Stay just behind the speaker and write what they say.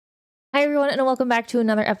Hi everyone, and welcome back to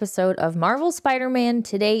another episode of Marvel Spider-Man.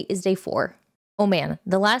 Today is day 4. Oh man,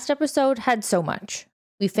 the last episode had so much.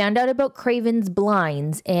 We found out about Kraven's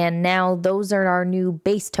blinds, and now those are our new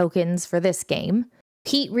base tokens for this game.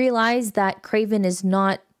 Pete realized that Kraven is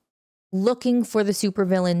not looking for the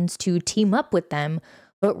supervillains to team up with them,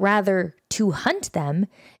 but rather to hunt them,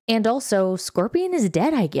 and also Scorpion is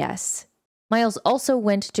dead, I guess. Miles also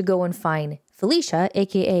went to go and find Felicia,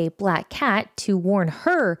 aka Black Cat, to warn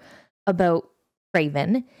her about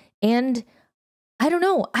Kraven, and I don't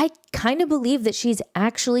know, I kind of believe that she's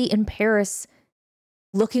actually in Paris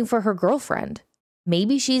looking for her girlfriend.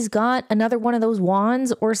 Maybe she's got another one of those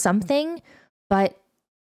wands or something, but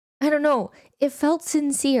I don't know. It felt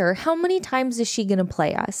sincere. How many times is she gonna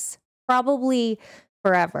play us? Probably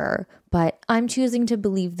forever, but I'm choosing to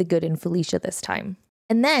believe the good in Felicia this time.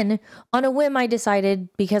 And then, on a whim, I decided,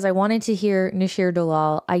 because I wanted to hear Nashir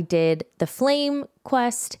Dalal, I did the Flame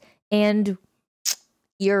quest and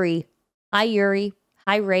Yuri. Hi, Yuri.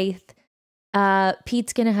 Hi, Wraith.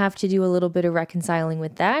 Pete's going to have to do a little bit of reconciling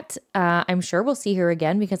with that. I'm sure we'll see her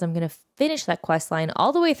again because I'm going to finish that quest line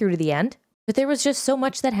all the way through to the end. But there was just so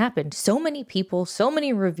much that happened. So many people, so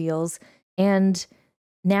many reveals. And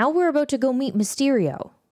now we're about to go meet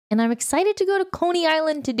Mysterio. And I'm excited to go to Coney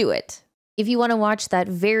Island to do it. If you want to watch that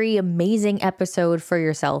very amazing episode for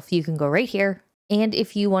yourself, you can go right here. And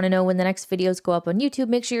if you want to know when the next videos go up on YouTube,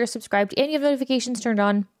 make sure you're subscribed and you have notifications turned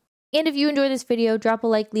on. And if you enjoy this video, drop a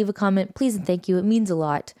like, leave a comment, please and thank you. It means a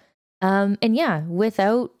lot. And yeah,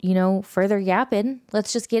 without, further yapping,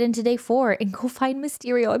 let's just get into day 4 and go find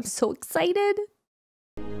Mysterio. I'm so excited.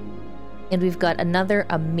 And we've got another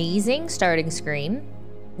amazing starting screen.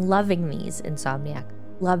 Loving these, Insomniac.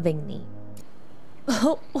 Loving these.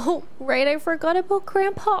 Oh, right, I forgot about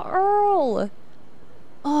Grandpa Earl.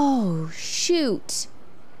 Oh, shoot.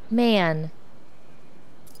 Man,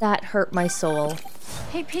 that hurt my soul.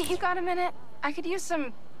 Hey, Pete, you got a minute? I could use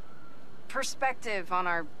some perspective on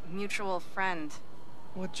our mutual friend.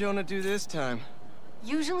 What'd Jonah do this time?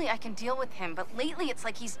 Usually I can deal with him, but lately it's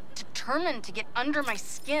like he's determined to get under my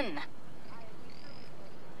skin.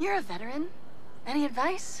 You're a veteran. Any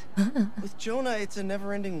advice? With Jonah, it's a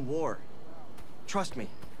never-ending war. Trust me.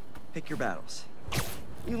 Pick your battles.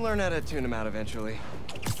 You learn how to tune him out eventually.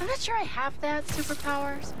 I'm not sure I have that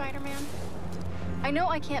superpower, Spider-Man. I know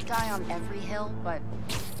I can't die on every hill, but...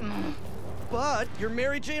 But you're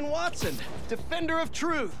Mary Jane Watson, defender of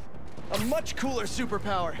truth. A much cooler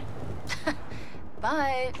superpower.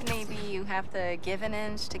 But maybe you have to give an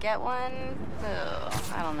inch to get one? Ugh,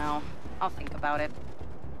 I don't know. I'll think about it.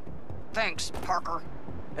 Thanks, Parker.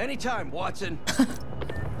 Anytime, Watson.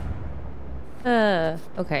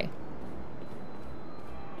 Okay.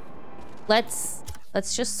 Let's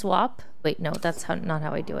just swap. Wait, no, that's not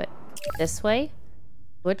how I do it. This way.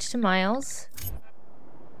 Switch to Miles.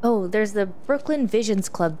 Oh, there's the Brooklyn Visions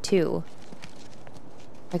Club too.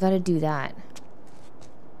 I gotta do that.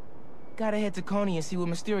 Gotta head to Coney and see what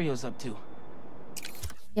Mysterio's up to.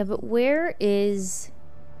 Yeah, but where's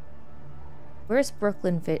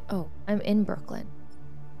Brooklyn Oh, I'm in Brooklyn.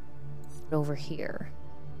 Over here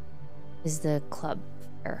is the club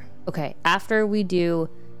fair. Okay, after we do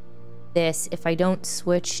this, if I don't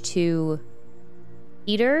switch to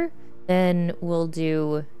Peter, then we'll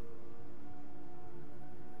do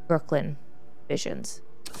Brooklyn Visions.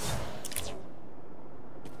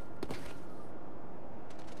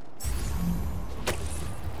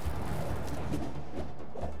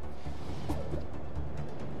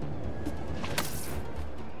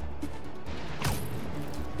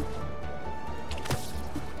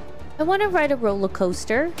 I want to ride a roller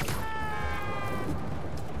coaster.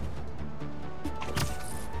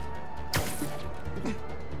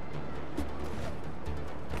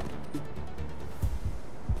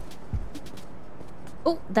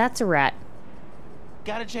 Oh, that's a rat.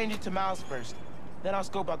 Gotta change it to Miles first. Then I'll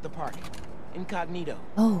scope out the park. Incognito.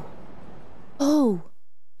 Oh.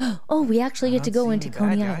 Oh, we actually get to go into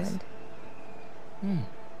Coney Island.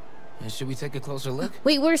 Should we take a closer look?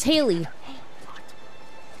 Wait, where's Haley?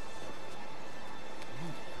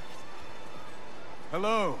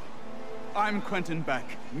 Hello, I'm Quentin Beck,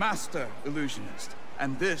 Master Illusionist,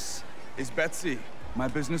 and this is Betsy, my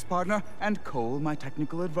business partner, and Cole, my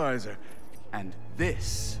technical advisor. And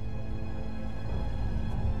this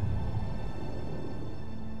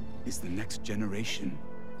is the next generation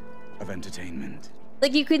of entertainment.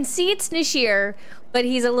 Like, you can see it's Nashir, but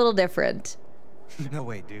he's a little different. No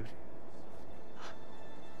way, dude.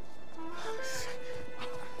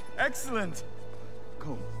 Excellent!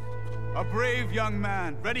 Cole, a brave young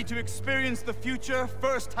man, ready to experience the future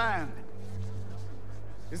firsthand.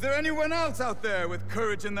 Is there anyone else out there with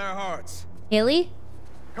courage in their hearts? Haley?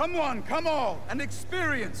 Come on, come all, and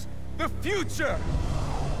experience the future!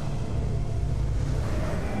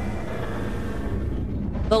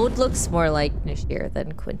 Bode looks more like Nashir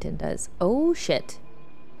than Quentin does. Oh, shit.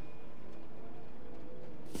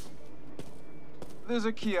 There's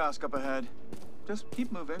a kiosk up ahead. Just keep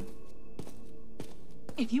moving.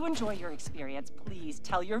 If you enjoy your experience, please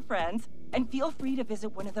tell your friends, and feel free to visit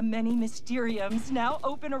one of the many Mysteriums now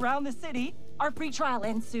open around the city. Our free trial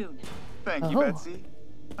ends soon. Thank you, Betsy.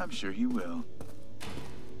 I'm sure he will.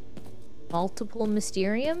 Multiple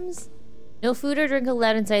Mysteriums? No food or drink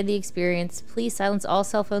allowed inside the experience. Please silence all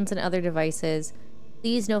cell phones and other devices.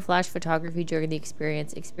 Please no flash photography during the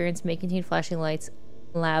experience. Experience may contain flashing lights,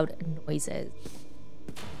 loud noises.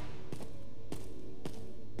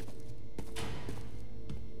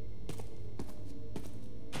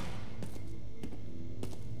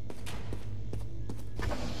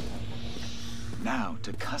 Now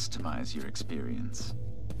to customize your experience.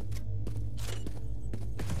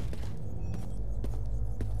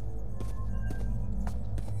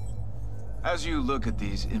 As you look at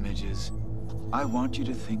these images, I want you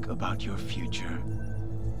to think about your future,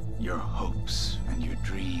 your hopes and your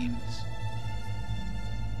dreams.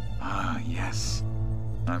 Ah, yes.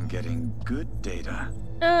 I'm getting good data.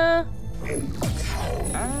 And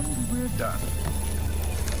we're done.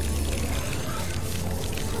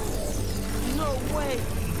 No way!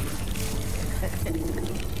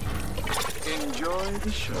 Enjoy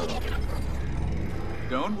the show.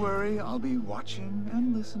 Don't worry, I'll be watching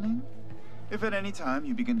and listening. If at any time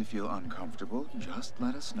you begin to feel uncomfortable, just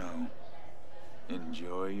let us know.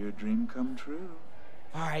 Enjoy your dream come true.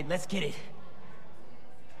 All right, let's get it.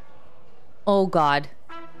 Oh, God.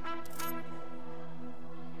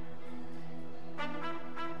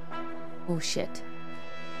 Oh, shit.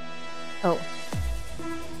 Oh.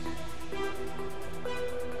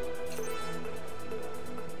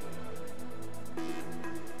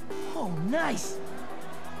 Oh, nice.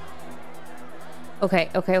 Okay,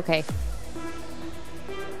 okay, okay.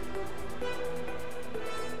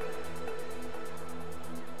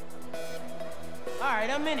 All right,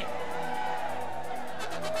 I'm in it.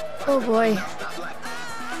 Oh, boy.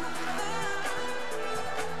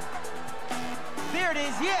 There it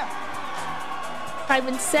is, yeah.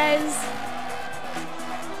 Simon Says.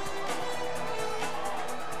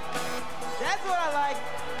 That's what I like.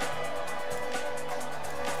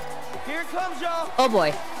 Here it comes, y'all. Oh,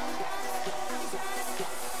 boy.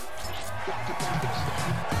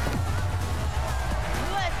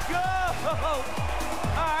 Let's go.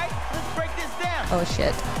 All right, let's break this down. Oh,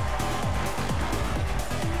 shit.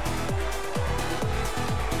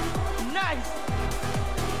 Nice.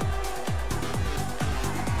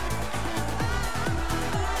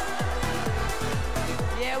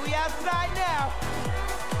 Yeah, we outside now.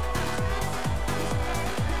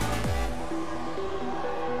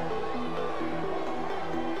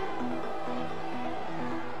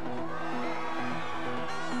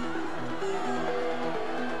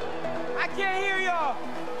 I can't hear y'all.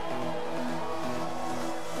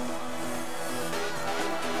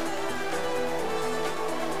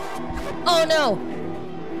 Oh, no.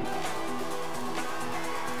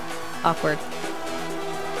 Awkward.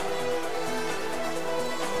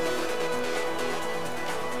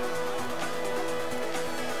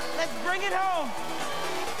 Let's bring it home.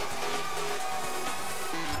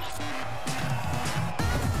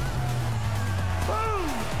 Boom!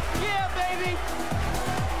 Yeah, baby.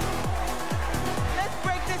 Let's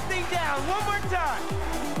break this thing down one more time.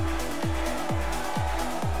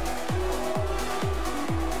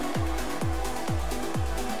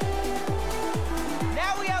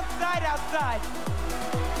 Now we outside.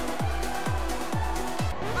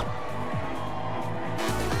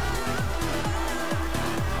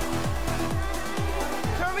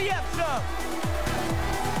 Turn me up some.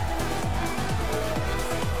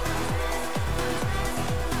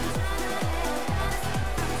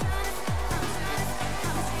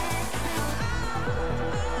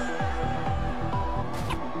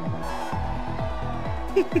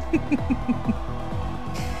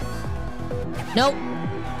 Nope.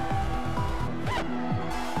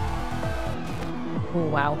 Oh,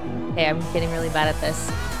 wow. Okay, I'm getting really bad at this.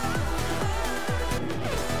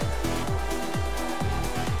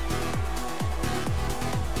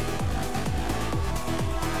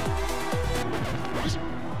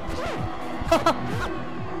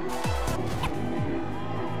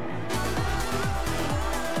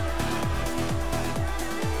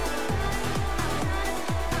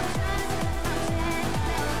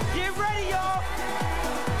 Get ready, y'all.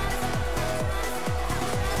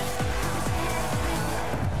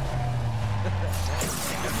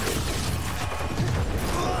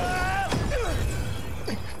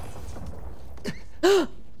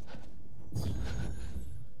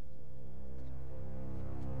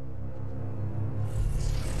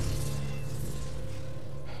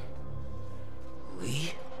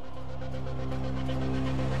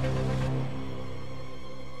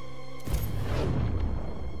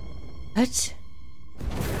 What?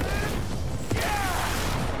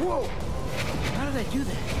 Whoa! How did I do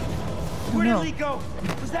that? Where did Lee go?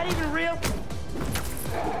 Was that even real?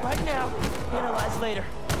 Right now, analyze later.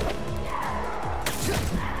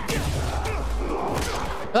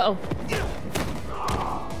 Uh-oh.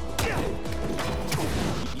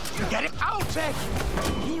 Get it out! Beck,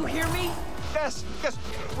 can you hear me? Yes,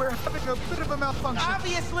 we're having a bit of a malfunction.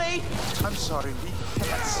 Obviously! I'm sorry, we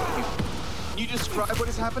cannot see you. Can you describe what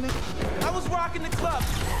is happening? I was rocking the club,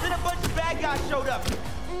 then a bunch of bad guys showed up.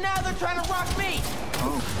 Now they're trying to rock me!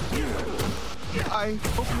 Oh, dear. I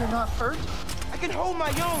hope you're not hurt. I can hold my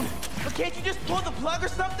own, but can't you just pull the plug or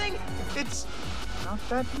something? It's not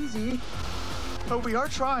that easy. But we are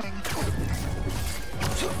trying.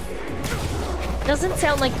 Doesn't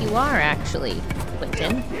sound like you are, actually,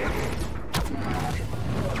 Quentin.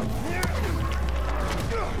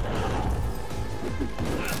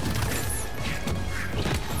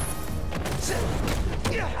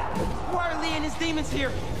 Why are Lee and his demons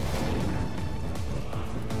here?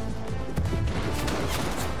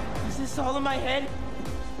 Is this all in my head?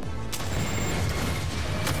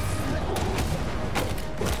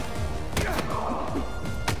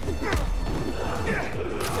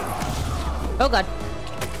 Oh god.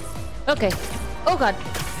 Okay. Oh god.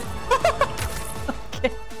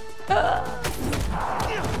 Okay.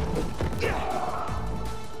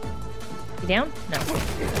 You down? No.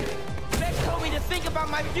 Beck told me to think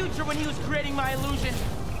about my future when he was creating my illusion.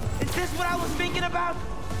 Is this what I was thinking about?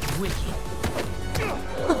 Wicked.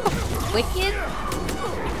 Wicked?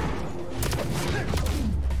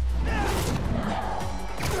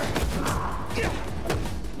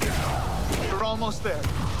 You're almost there.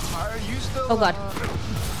 Are you still Oh god.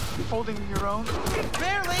 holding your own?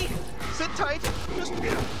 Barely. Sit tight. Just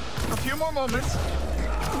a few more moments.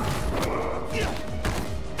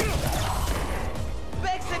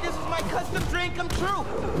 Beck said this was my custom dream come true.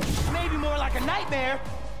 Maybe more like a nightmare.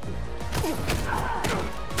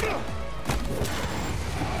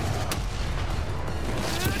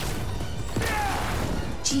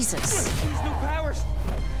 Jesus. These new powers.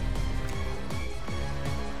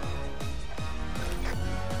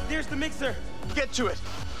 There's the mixer. Get to it.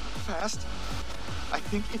 Fast. I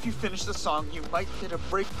think if you finish the song, you might hit a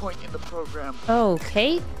break point in the program.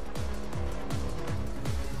 Okay.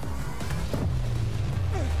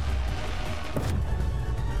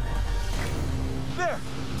 There.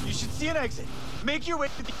 You should see an exit. Make your way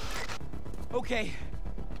to the... Okay,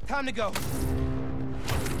 time to go.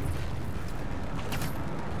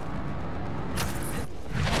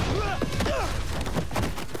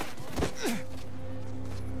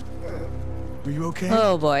 Are you okay?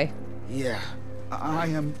 Oh boy. Yeah. I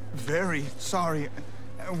am very sorry.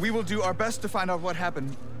 We will do our best to find out what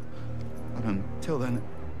happened. But until then...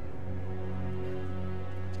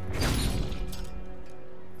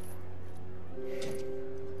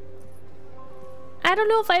 I don't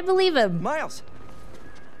know if I believe him. Miles!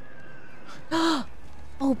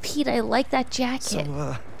 Oh, Pete, I like that jacket.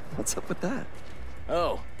 So, what's up with that?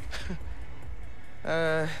 Oh.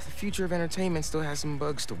 The future of entertainment still has some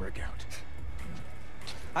bugs to work out.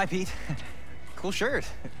 Hi, Pete. Cool shirt.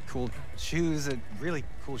 Cool shoes. Really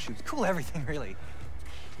cool shoes. Cool everything, really.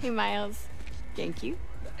 Hey, Miles. Thank you.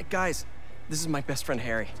 Guys, this is my best friend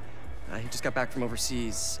Harry. He just got back from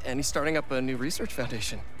overseas, and he's starting up a new research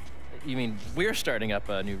foundation. You mean we're starting up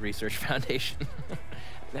a new research foundation?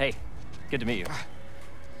 Hey, good to meet you.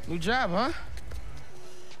 New job, huh?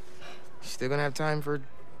 Still gonna have time for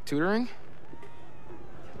tutoring?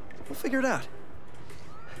 We'll figure it out.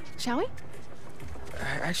 Shall we?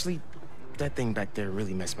 Actually, that thing back there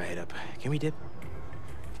really messed my head up. Can we dip?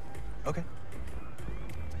 Okay.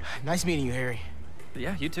 Nice meeting you, Harry.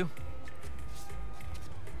 Yeah, you too.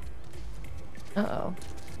 Uh-oh.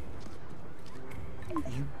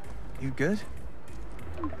 You good?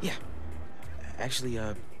 Yeah. Actually,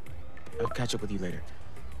 I'll catch up with you later.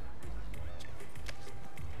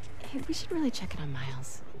 Hey, we should really check in on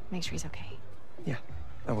Miles. Make sure he's okay. Yeah,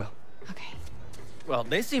 I will. Okay. Well,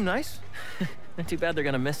 they seem nice. Too bad they're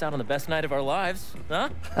gonna miss out on the best night of our lives, huh?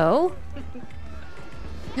 Oh?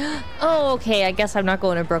 Oh, okay. I guess I'm not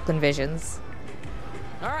going to Brooklyn Visions.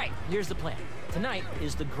 All right, here's the plan. Tonight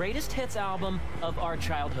is the greatest hits album of our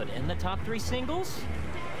childhood. And the top 3 singles,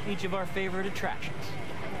 each of our favorite attractions.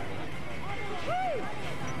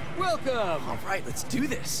 Welcome! All right, let's do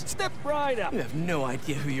this. Step right up. You have no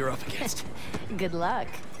idea who you're up against. Good luck.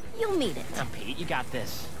 You'll need it. Now, Pete, you got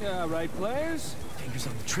this. Yeah, right, players? Fingers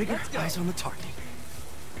on the trigger, eyes on the target.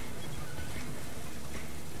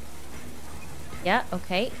 Yeah,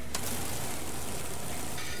 okay.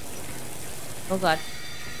 Oh god.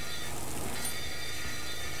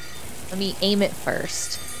 Let me aim it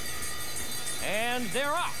first. And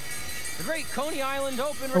they're off. The Great Coney Island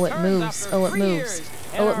Open Oh, it returns moves. after Oh, it 3 moves. years,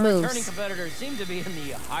 Oh, and it our moves. returning competitors seem to be in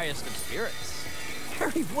the highest of spirits.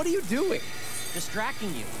 Harry, what are you doing?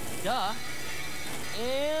 Distracting you. Duh.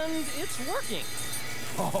 And it's working.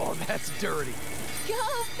 Oh, that's dirty. Go,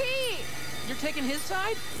 Pete! You're taking his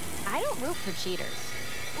side? I don't root for cheaters.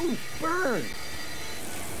 Ooh, burn.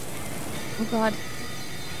 Oh god.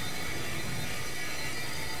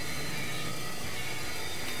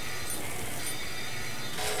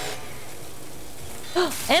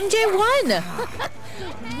 MJ won!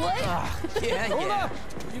 What? Yeah, Hold yeah. up!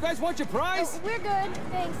 You guys want your prize? We're good,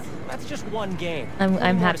 thanks. That's just one game. I'm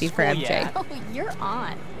Going to happy for school MJ. yet. Oh, you're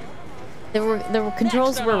on. The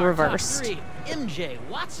controls Next were on our top reversed. 3, MJ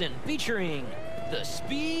Watson featuring the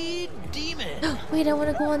Speed Demon. Wait, I want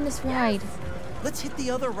to go on this ride. Let's hit the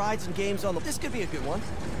other rides and games on the... This could be a good one.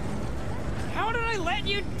 How did I let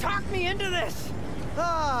you talk me into this?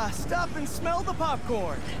 Ah, stop and smell the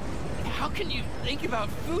popcorn. How can you think about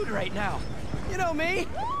food right now? You know me.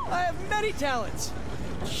 I have many talents.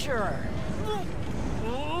 Sure.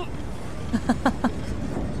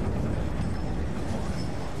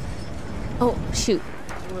 Oh, shoot.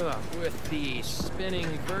 With the spinning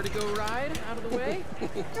vertigo ride out of the way?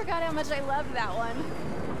 Forgot how much I loved that one.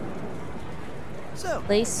 So,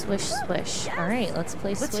 Play swish swish. All right, let's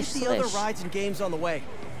play let's swish hit the other swish. rides and games on the way.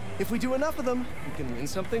 If we do enough of them, we can win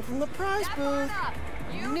something from the prize booth.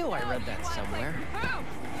 I knew I read that somewhere.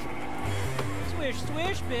 Swish,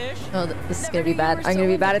 swish, bish. Oh, this is Never gonna be knew you bad. were I'm so gonna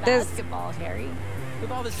be into bad at this. Basketball, Harry.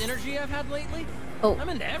 With all this energy I've had lately, Oh, I'm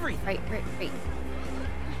into everything. right.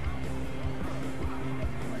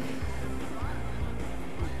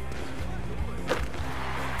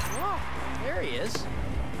 Whoa, there he is.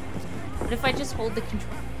 What if I just hold the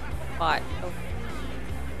control spot? Oh.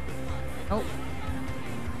 Oh.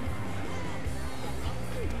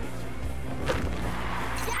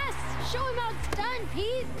 Yes! Show him how it's done,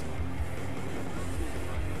 Pete!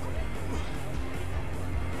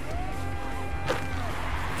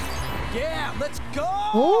 Yeah, let's go!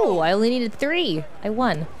 Oh, I only needed 3. I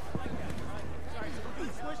won.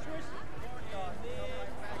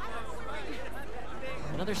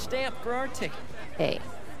 Another stamp for our ticket. Okay.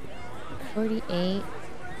 48.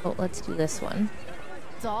 Oh, let's do this one.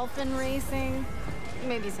 Dolphin racing?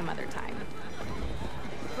 Maybe some other time.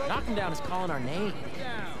 Knocking down is calling our name.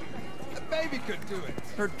 A baby could do it.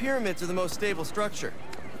 Heard pyramids are the most stable structure.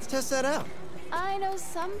 Let's test that out. I know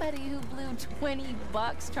somebody who blew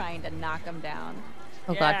 $20 trying to knock him down.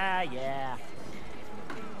 Oh god. Yeah.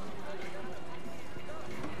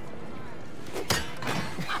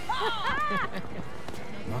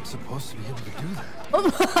 Not supposed to be able to do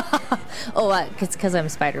that. Oh, it's because I'm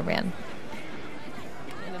Spider-Man.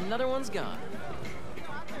 And another one's gone.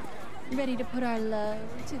 Ready to put our love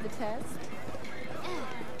to the test?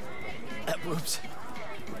 Whoops.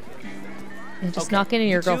 You're just knocking in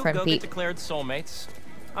your you two girlfriend, go Pete. get declared soulmates.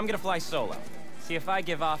 I'm gonna fly solo. See if I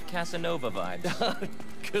give off Casanova vibes.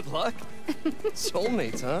 Good luck.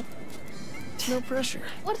 Soulmates, huh? No pressure.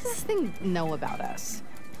 What does this thing know about us?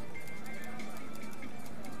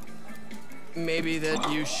 Maybe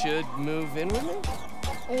that you should move in with me?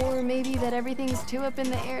 Or maybe that everything's too up in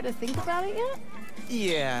the air to think about it yet?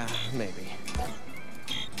 Yeah, maybe.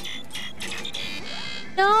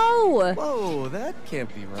 No! Whoa, that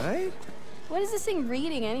can't be right. What is this thing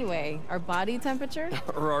reading anyway? Our body temperature?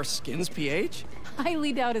 Or our skin's pH?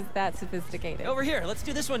 Highly doubt it's that sophisticated. Over here, let's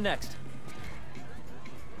do this one next.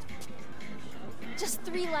 Just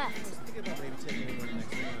 3 left.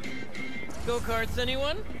 Go-karts,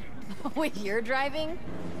 anyone? Wait, you're driving?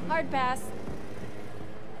 Hard pass.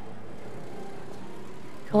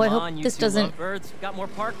 Oh, I Come hope on, you this two doesn't... lovebirds. Got more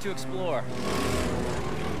park to explore.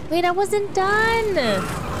 Wait, I wasn't done!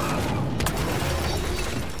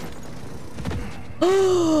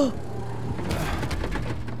 Don't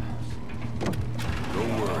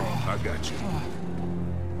worry, I got you.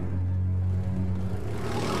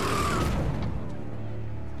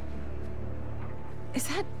 Is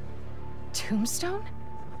that Tombstone?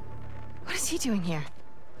 What is he doing here?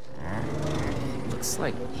 Looks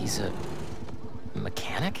like he's a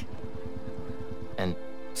mechanic and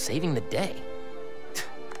saving the day.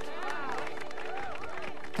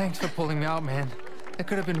 Thanks for pulling me out, man. That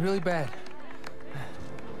could have been really bad.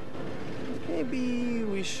 Maybe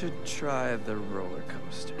we should try the roller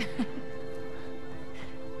coaster.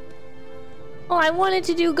 Oh, I wanted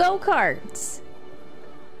to do go-karts.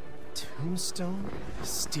 Tombstone?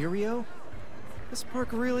 Stereo? This park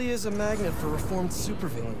really is a magnet for reformed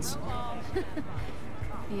supervillains.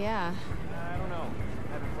 Yeah. I don't know.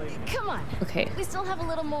 I haven't Come on. Okay. We still have a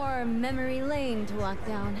little more memory lane to walk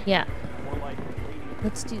down. Yeah.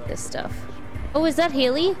 Let's do this stuff. Oh, is that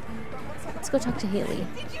Haley? Let's go talk to Haley.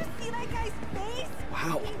 Did you see that guy's face?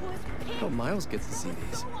 Wow. Oh, Miles gets to see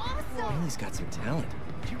these. Haley's got some talent.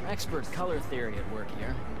 Expert color theory at work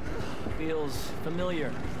here. Feels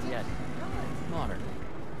familiar, yet modern.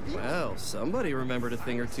 Well, somebody remembered a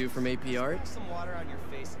thing or two from AP Art. Some water on your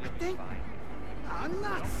face and you'll be fine. I'm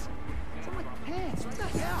nuts. It's like pants. What the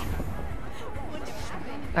hell?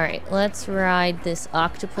 All right, let's ride this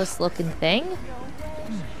octopus-looking thing.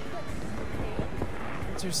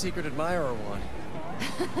 What's your secret admirer want?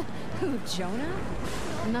 Who, Jonah?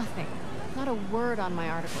 Nothing. Not a word on my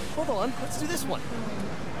article. Hold on, let's do this one.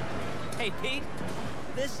 Hey, Pete.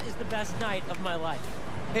 This is the best night of my life.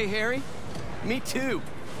 Hey, Harry. Me too.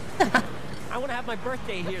 I want to have my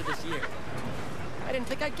birthday here this year. I didn't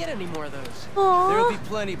think I'd get any more of those. Aww. There'll be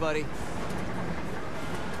plenty, buddy.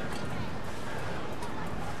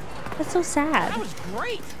 That's so sad. That was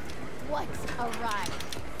great. What a ride.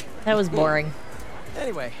 That was boring.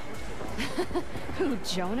 Anyway. Who,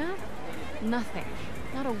 Jonah? Nothing.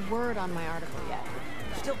 Not a word on my article yet.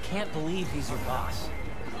 Still can't believe he's your boss.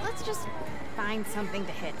 Let's just find something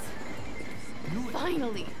to hit.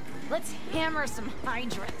 Finally. Let's hammer some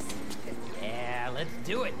hydras. Yeah, let's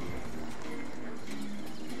do it.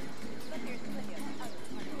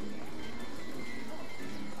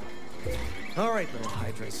 All right, little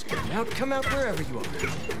hydras. Come out wherever you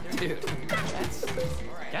are. Dude, that's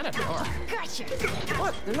kind of dark. Gotcha.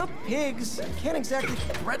 What? They're not pigs. You can't exactly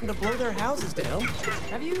threaten to blow their houses down.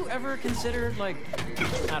 Have you ever considered, like,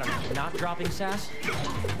 I don't know, not dropping sass?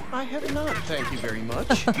 I have not, thank you very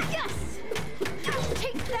much. Yes!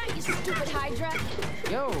 Take that, you stupid hydra!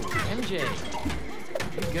 Yo, MJ.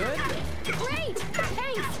 You good? Great!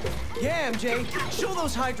 Thanks! Yeah, MJ. Show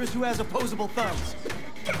those hydras who has opposable thumbs.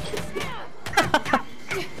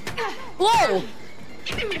 Whoa!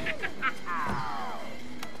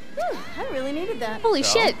 I really needed that. Holy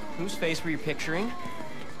shit. Whose face were you picturing?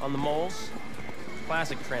 On the moles?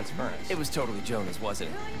 Classic transference. It was totally Jonah's,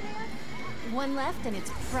 wasn't it? One left and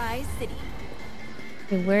it's Prize City.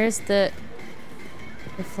 Okay, where's the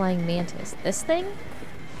flying mantis? This thing?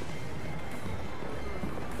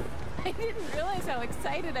 I didn't realize how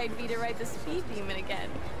excited I'd be to ride the speed demon again.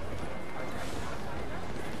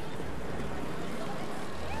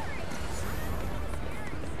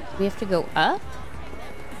 We have to go up?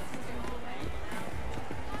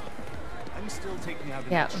 I'm still taking out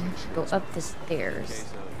Yeah, we have to go up the stairs.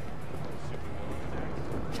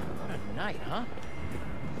 What a night, huh?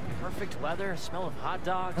 Perfect weather, smell of hot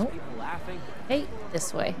dogs, Nope. people laughing. Hey,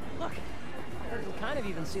 this way. Look, you can kind of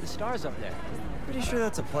even see the stars up there. Pretty sure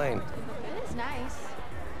that's a plane. It is nice.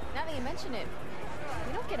 Now that you mention it,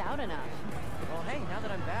 we don't get out enough. Well, hey, now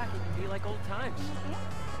that I'm back, it can be like old times.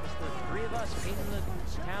 Just the three of us painting the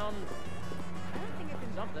town.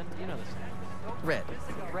 Something, you know this. Red.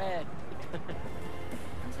 Red.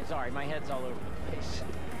 Sorry, my head's all over the place.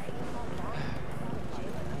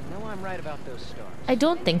 I know I'm right about those stars. I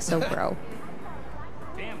don't think so, bro.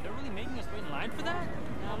 Damn, they're really making us wait in line for that?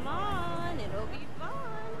 Come on, it'll be fun.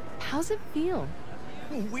 How's it feel?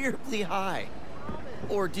 Weirdly high.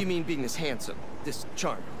 Or do you mean being this handsome, this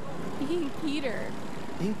charming? Being Peter.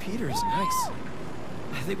 Being Peter is nice.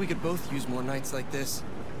 I think we could both use more nights like this.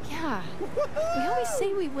 Yeah. We always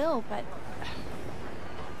say we will, but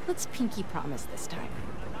let's pinky promise this time.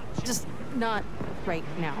 Just not right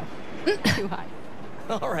now. Too high.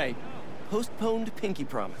 All right. Postponed pinky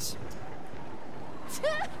promise.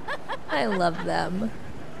 I love them.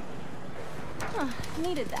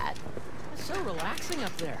 Needed that. It's so relaxing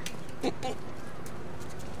up there.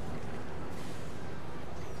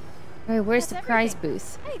 All right, where's That's the prize everything.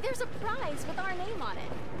 booth? Hey, there's a prize with our name on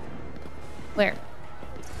it. Where?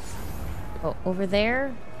 Oh, over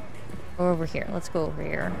there? Or over here? Let's go over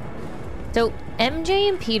here. So, MJ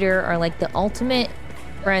and Peter are like the ultimate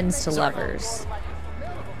friends to lovers.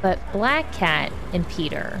 But Black Cat and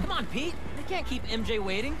Peter Come on, Pete. We can't keep MJ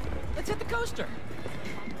waiting. Let's hit the coaster.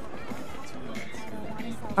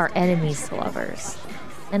 are enemies to lovers.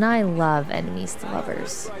 And I love enemies to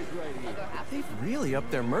lovers. They've really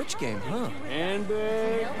upped their merch game, huh? And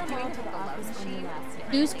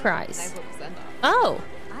Who's prize? Oh!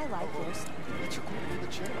 I like yours.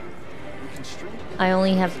 I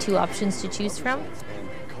only have 2 options to choose from?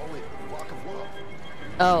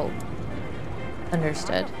 Oh.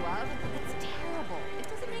 Understood. It's terrible. It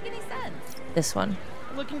doesn't make any sense. This one.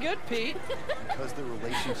 Looking good, Pete. Because the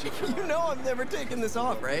relationship. You know I'm never taking this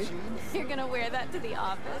off, right? You're gonna wear that to the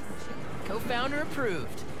office? Co-founder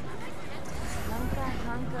approved.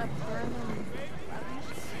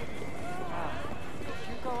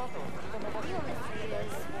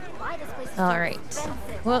 All right.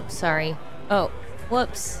 Whoops, sorry. Oh,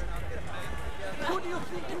 whoops. Who do you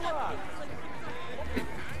think you are?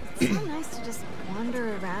 It's so nice to just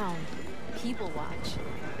wander around, people watch.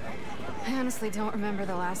 I honestly don't remember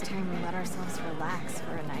the last time we let ourselves relax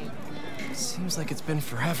for a night. Seems like it's been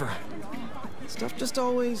forever. Stuff just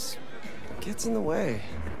always gets in the way.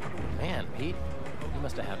 Man, Pete, you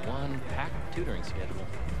must have had one packed tutoring schedule.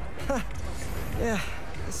 Yeah,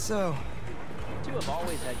 so. You two have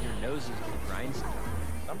always had your noses to the grindstone.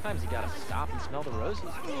 Sometimes you gotta stop and smell the roses.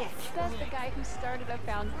 Says the guy who started a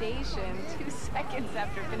foundation 2 seconds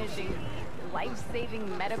after finishing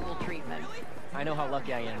life-saving medical treatment. I know how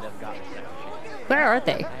lucky I ended up got this now. Where are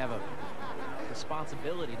they? I have a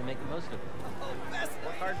responsibility to make the most of it.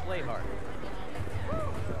 Work hard, play hard.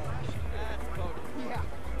 Yeah,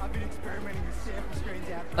 I've been experimenting with sample strains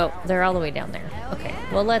after Oh, they're all the way down there. Okay,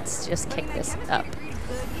 well, let's just kick this up.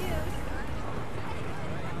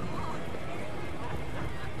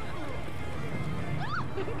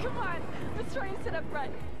 Come on, let's try and sit up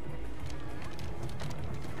front.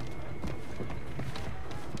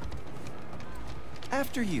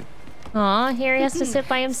 After you. Aw, here he has to sit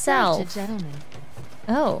by himself. Such a gentleman.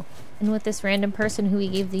 Oh, and with this random person who he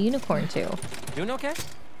gave the unicorn to. Doing okay?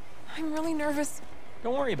 I'm really nervous.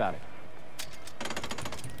 Don't worry about it.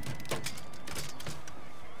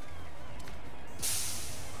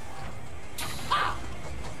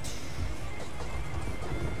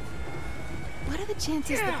 What are the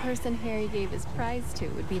chances the person Harry gave his prize to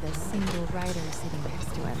would be the single rider sitting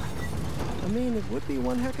next to him? I mean, it would be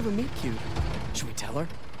one heck of a meet cute. Should we tell her?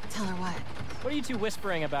 Tell her what? What are you two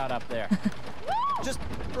whispering about up there? Just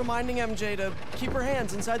reminding MJ to keep her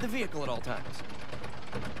hands inside the vehicle at all times.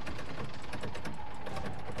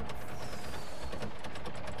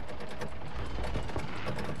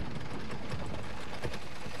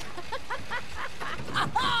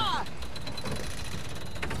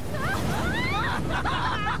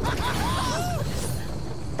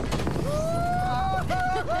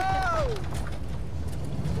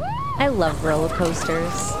 I love roller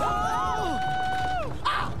coasters.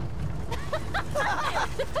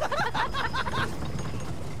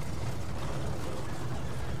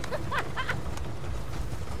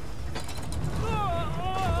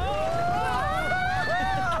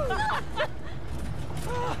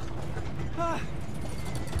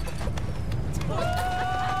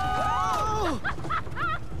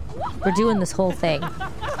 We're doing this whole thing.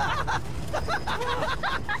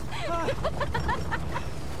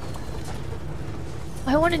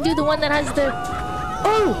 I want to do the one that has the...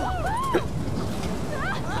 Oh!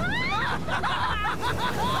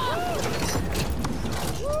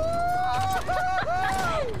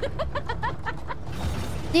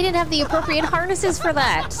 They didn't have the appropriate harnesses for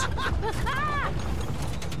that.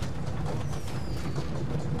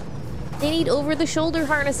 They need over-the-shoulder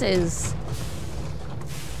harnesses.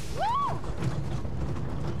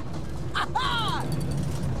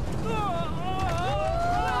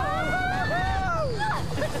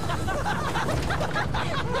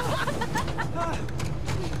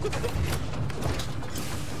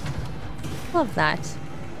 Love that.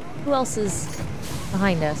 Who else is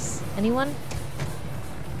behind us? Anyone?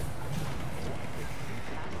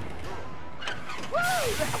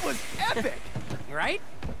 That was epic, right?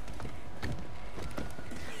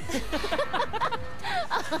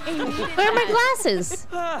 Where are my glasses?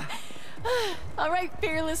 All right,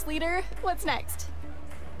 fearless leader, what's next?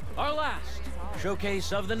 Our last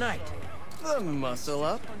showcase of the night. The muscle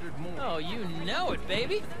up. Oh, you know it,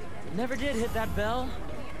 baby. Never did hit that bell.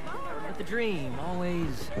 But the dream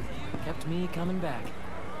always kept me coming back.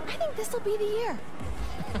 I think this'll be the year.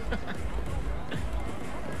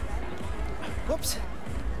 Whoops.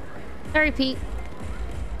 Sorry, Pete.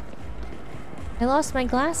 I lost my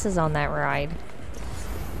glasses on that ride.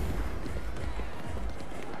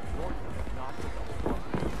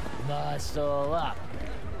 Muscle up.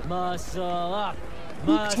 Muscle up.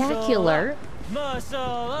 Muscle Spectacular. up. Muscle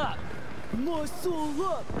up. Muscle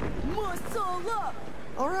up! Muscle up!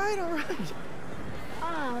 All right, all right.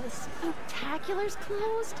 Oh, the Spooktacular's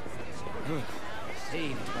closed?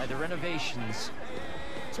 Saved by the renovations.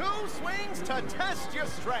 2 swings to test your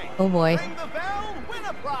strength. Oh boy. Ring the bell, win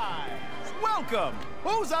a prize. Welcome.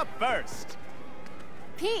 Who's up first?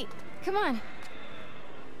 Pete, come on.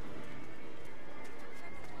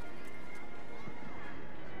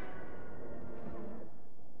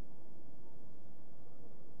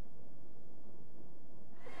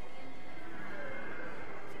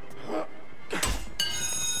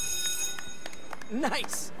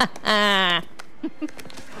 Nice.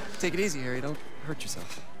 Take it easy, Harry. Don't hurt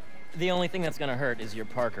yourself. The only thing that's gonna hurt is your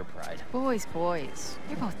Parker pride. Boys, boys.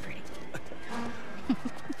 You're both pretty.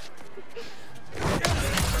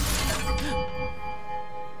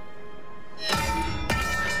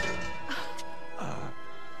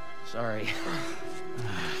 Sorry.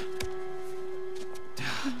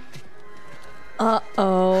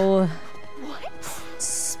 Uh-oh. What?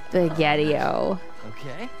 Spaghetti-O.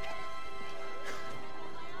 Okay.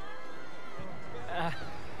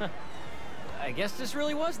 I guess this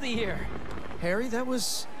really was the year. Harry, that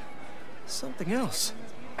was something else.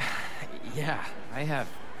 Yeah, I have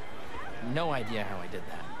no idea how I did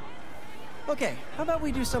that. Okay, how about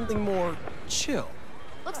we do something more chill?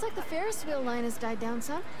 Looks like the Ferris wheel line has died down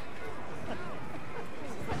some.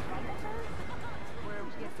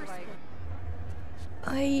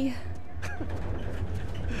 Hey,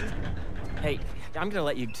 I'm gonna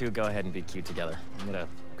let you two go ahead and be cute together. I'm gonna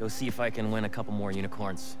go see if I can win a couple more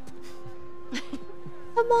unicorns.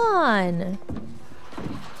 Come on.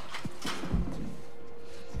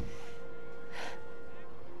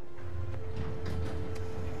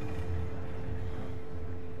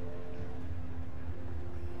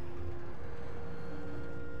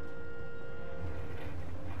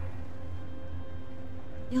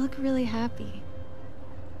 You look really happy.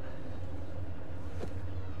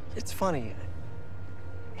 It's funny.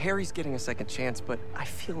 Harry's getting a second chance, but I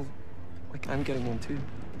feel like I'm getting one too.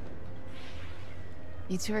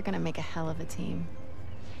 You two are gonna make a hell of a team.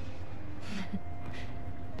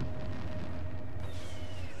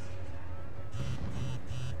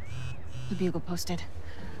 The Bugle posted.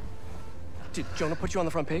 Did Jonah put you on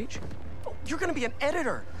the front page? Oh, you're gonna be an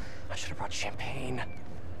editor. I should have brought champagne.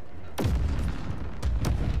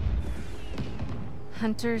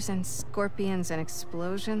 Hunters and scorpions and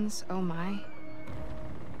explosions, oh my.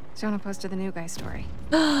 Jonah posted the new guy story.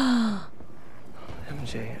 MJ,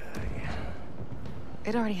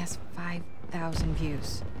 It already has 5,000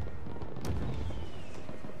 views.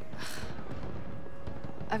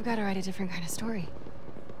 I've got to write a different kind of story.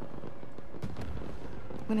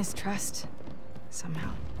 Win his trust,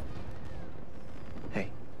 somehow. Hey,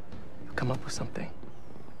 you'll come up with something.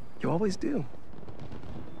 You always do.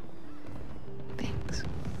 Thanks.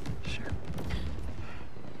 Sure.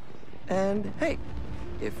 And hey,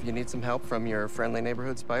 if you need some help from your friendly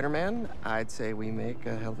neighborhood Spider-Man, I'd say we make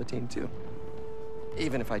a hell of a team too.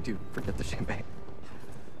 Even if I do forget the champagne.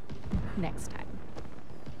 Next time.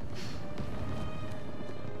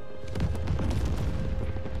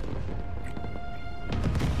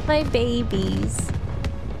 My babies.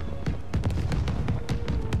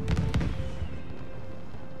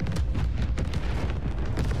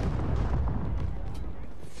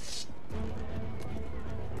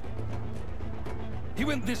 He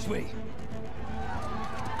went this way.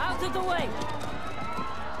 Out of the way!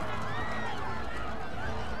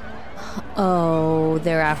 Oh,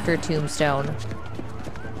 they're after Tombstone.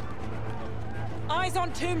 Eyes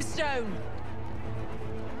on Tombstone!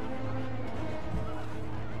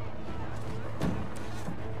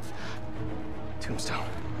 Tombstone.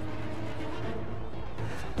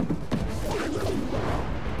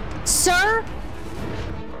 Sir?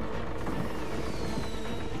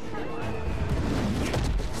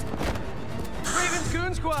 Raven's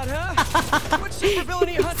Goon Squad, huh? What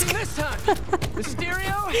supervillainy hunting this time?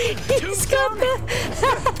 Mysterio? Tombstone?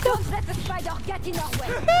 Don't let the spider get in our way.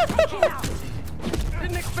 Take him out.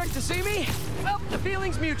 Didn't expect to see me? Well, the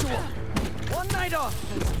feeling's mutual. One night off,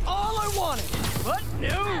 that's all I wanted. But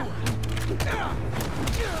no!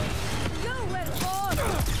 You were on.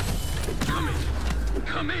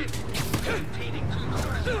 Come in! Containing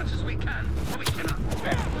Tombstone as much as we can, or we cannot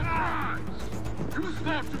bear odds! You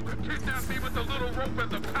thought you could kidnap me with the little rope and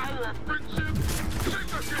the power of friendship?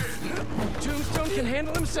 Think again! Tombstone can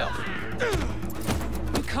handle himself.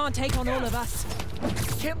 You can't take on all of us.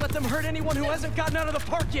 Can't let them hurt anyone who hasn't gotten out of the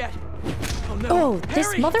park yet. Oh no! Oh, this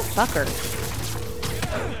Harry! motherfucker.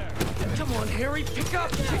 Come on, Harry, pick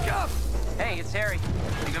up! Pick up! Hey, it's Harry.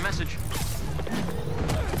 Leave a message.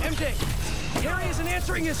 MJ, Harry isn't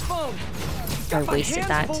answering his phone. I Got my wasted hands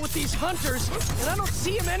that. full with these hunters, and I don't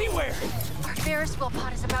see him anywhere. Our Ferris wheel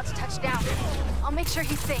pod is about to touch down. I'll make sure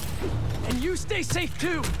he's safe. And you stay safe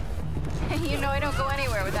too. You know I don't go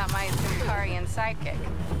anywhere without my Sincarian sidekick.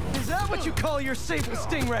 Is that what you call your Sable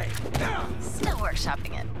Stingray? Still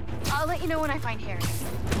workshopping it. I'll let you know when I find Harry.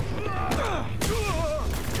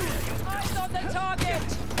 Eyes on the target!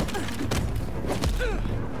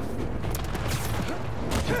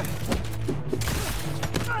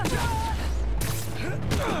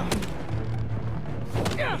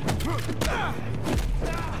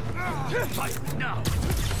 Fight now!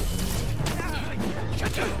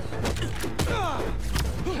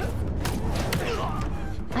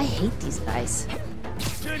 I hate these guys.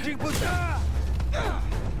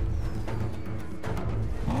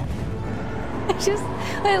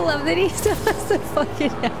 I love that he still has the fucking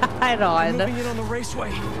hat on. Moving in on the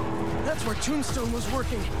raceway. That's where Tombstone was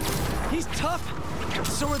working. He's tough.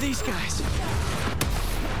 So are these guys.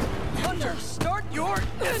 Hunter, start your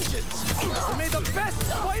engines. May the best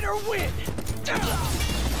fighter win.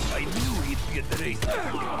 I knew he'd be at the race.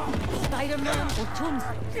 Spider-Man or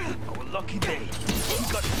Tombstone? Our lucky day.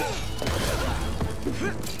 He got both.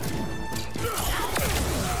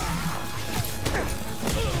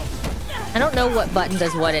 I don't know what button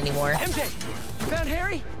does what anymore. MJ, found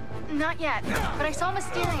Harry? Not yet, but I saw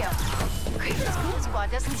Mysterio. Craven's Goon Squad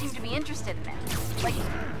doesn't seem to be interested in it. Like,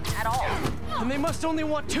 at all. And they must only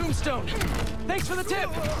want Tombstone. Thanks for the tip.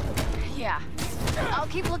 Yeah. I'll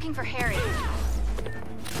keep looking for Harry.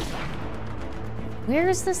 Where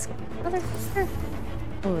is this motherfucker?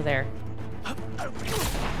 Over there.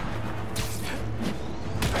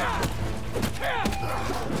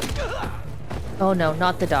 Oh no,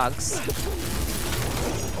 not the dogs.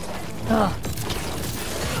 Ugh.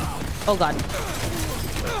 Oh god.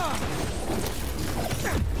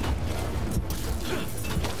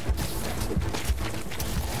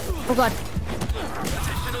 Oh god.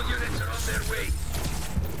 Additional units are on their way.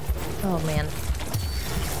 Oh man.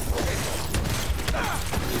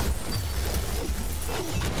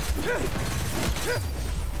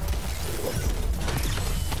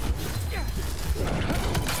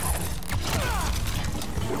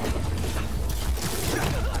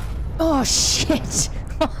 Oh shit.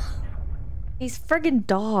 These friggin'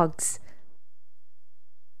 dogs.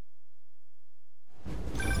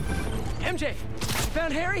 MJ,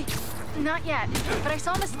 found Harry? Not yet, but I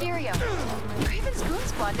saw Mysterio. Craven's Goon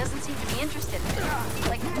Squad doesn't seem to be interested in it.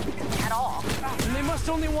 Like, at all. And they must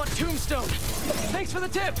only want Tombstone. Thanks for the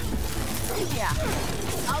tip. Yeah.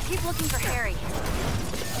 I'll keep looking for Harry.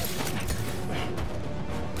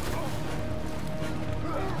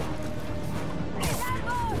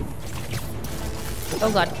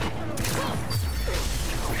 Oh god.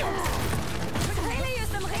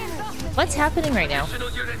 What's happening right now?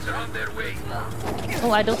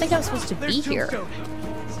 Oh, I don't think I'm supposed to be here.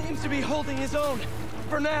 Seems to be holding his own.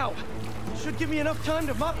 For now. Should give me enough time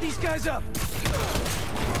to mop these guys up.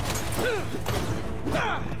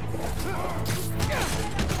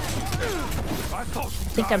 I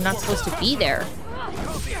think I'm not supposed to be there.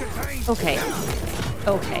 Okay.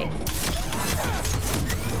 Okay.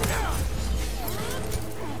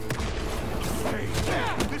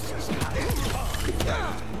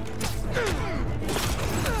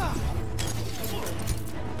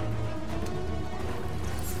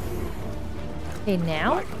 Okay,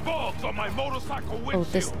 now? Oh,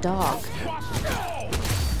 this dog.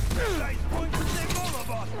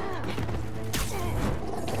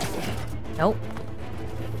 Nope.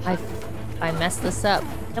 I messed this up.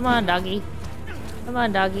 Come on, doggy. Come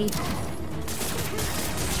on, doggy.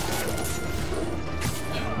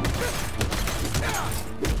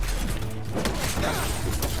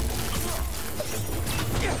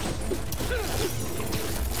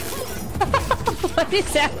 What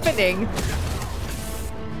is happening?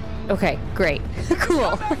 Okay, great.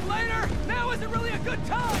 Cool. Later. Now isn't really a good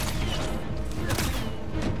time.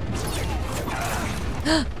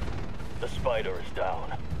 The spider is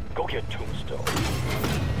down. Go get Tombstone.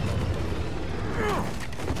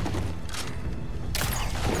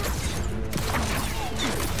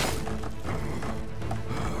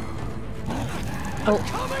 Oh.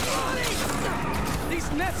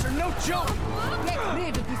 These nets are no joke. Get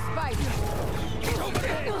rid of the spider.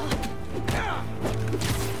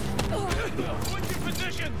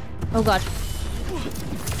 Oh god.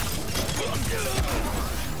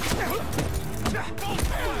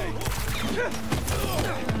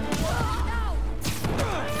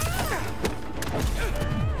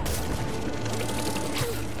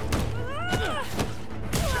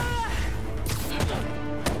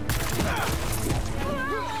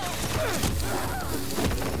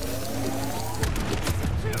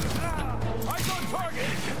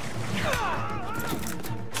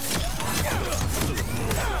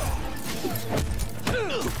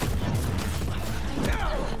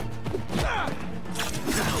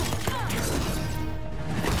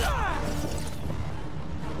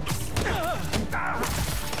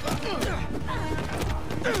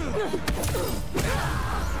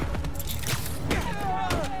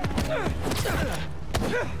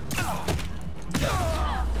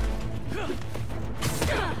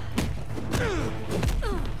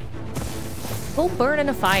 Go burn in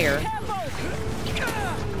a fire.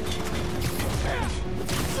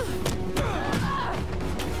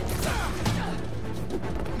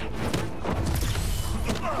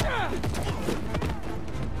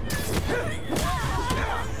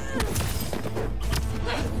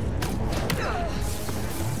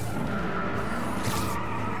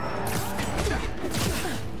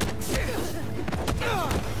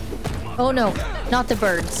 Oh no, not the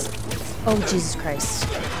birds. Oh, Jesus Christ.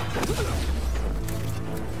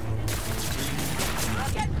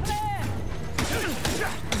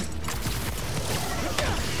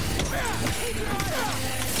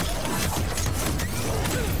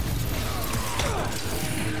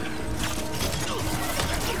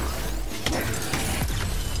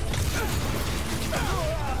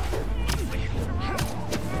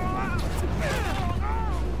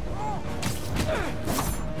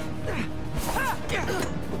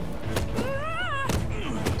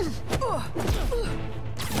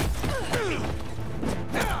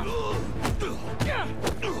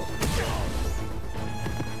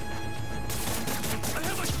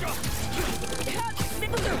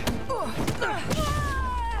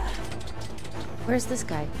 Where's this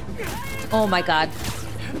guy? Oh my god.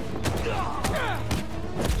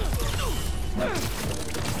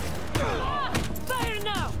 Fire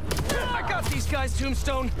now! I got these guys,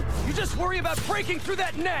 Tombstone. You just worry about breaking through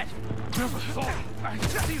that net. Never thought I'd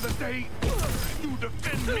see the day you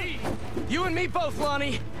defend me. You and me both,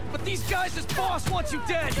 Lonnie. But these guys' boss wants you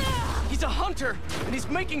dead. He's a hunter, and he's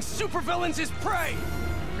making supervillains his prey.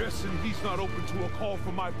 Guessing he's not open to a call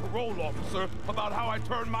from my parole officer about how I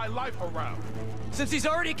turned my life around. Since he's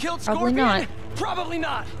already killed Probably Scorpion, not. Probably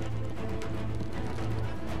not.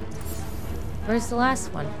 Where's the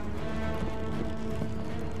last one?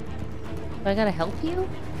 Do I gotta help you?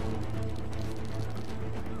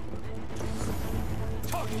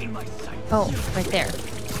 Oh, right there.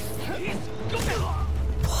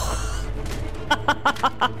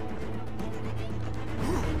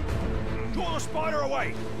 Draw the spider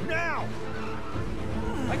away, now!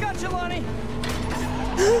 I got you, Lonnie.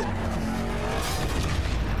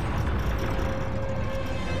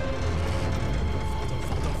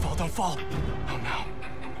 Don't fall. Oh no.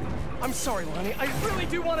 I'm sorry, Lonnie. I really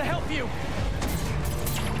do want to help you.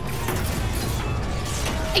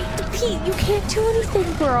 Hey, Pete, you can't do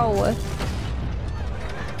anything, bro.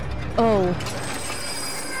 Oh.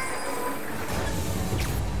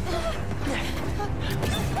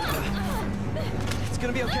 It's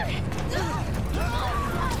gonna be okay.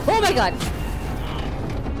 Oh my god.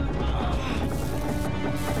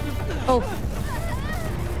 Oh.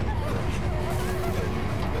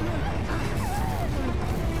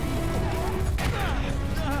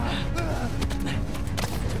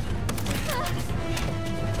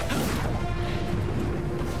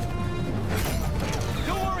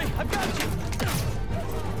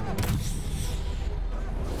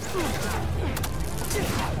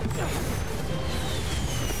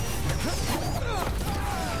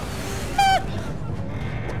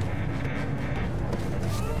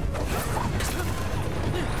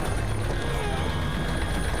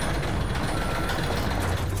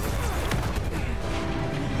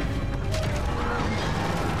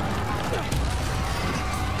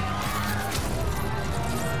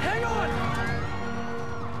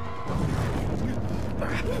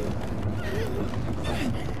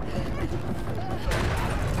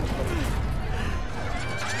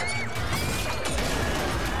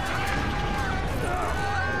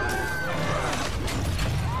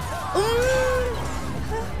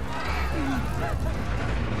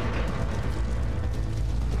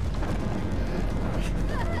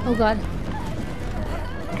 Oh god.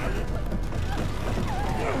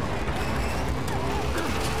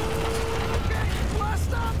 Last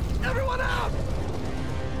stop! Everyone out!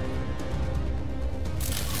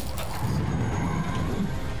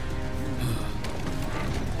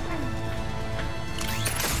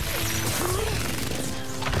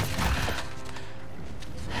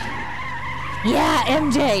 Yeah,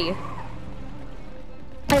 MJ.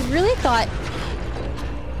 I really thought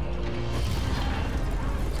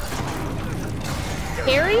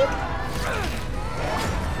Harry?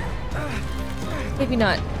 Maybe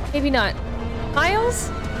not. Maybe not. Miles?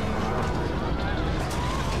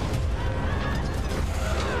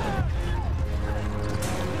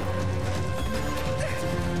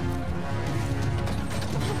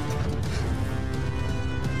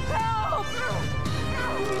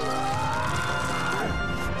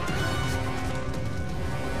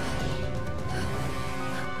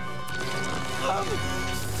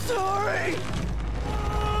 Sorry!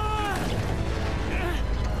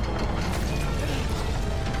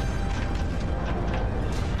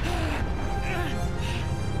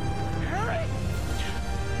 Harry?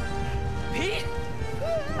 Pete?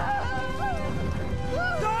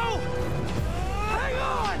 No! Hang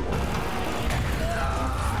on!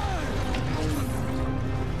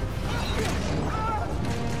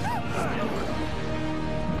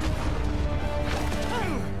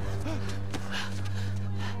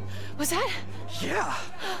 Was that?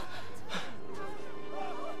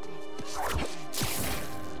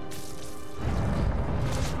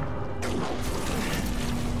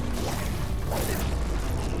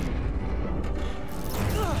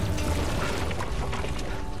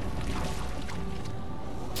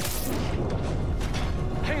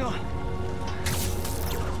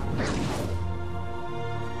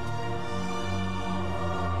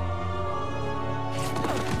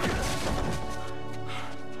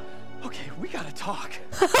 talk.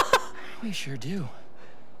 We sure do.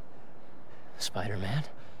 Spider-Man.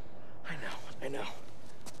 I know.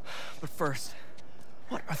 But first,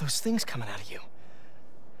 what are those things coming out of you?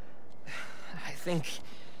 I think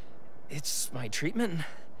it's my treatment.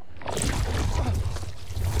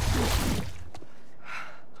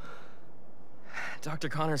 Dr.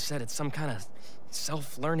 Connors said it's some kind of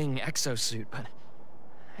self-learning exo-suit, but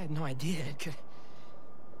I had no idea it could...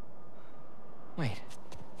 Wait.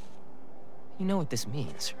 You know what this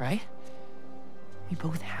means, right? We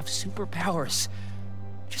both have superpowers.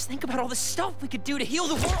 Just think about all the stuff we could do to heal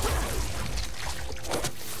the world!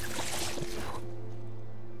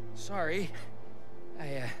 Sorry.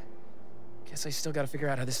 I guess I still gotta figure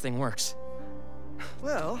out how this thing works.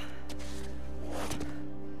 Well,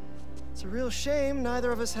 it's a real shame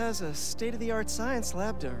neither of us has a state-of-the-art science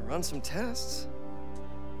lab to run some tests.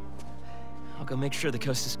 I'll go make sure the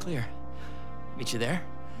coast is clear. Meet you there?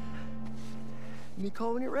 Give me a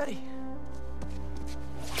call when you're ready.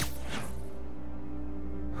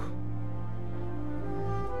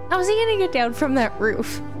 How's he gonna get down from that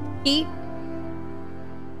roof? Pete?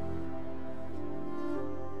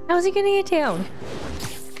 How's he gonna get down?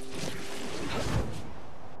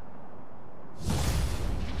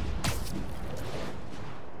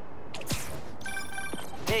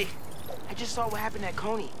 Hey, I just saw what happened at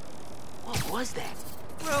Coney. What was that?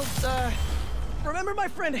 Well, remember my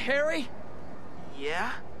friend Harry?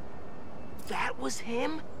 Yeah? That was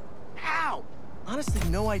him? How? Honestly,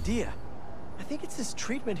 no idea. I think it's his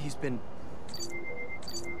treatment he's been...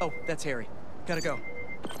 Oh, that's Harry. Gotta go.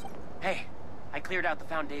 Hey, I cleared out the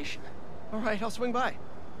foundation. All right, I'll swing by.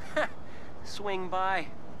 Swing by.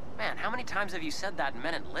 Man, how many times have you said that and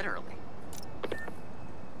meant it literally?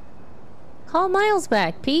 Call Miles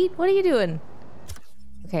back, Pete. What are you doing?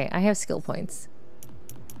 Okay, I have skill points.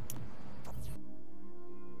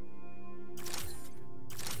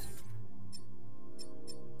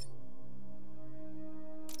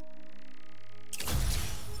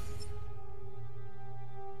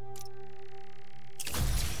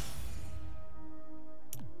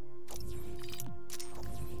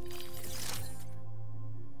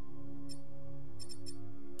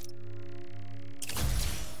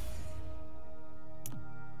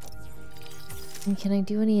 And can I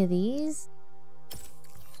do any of these?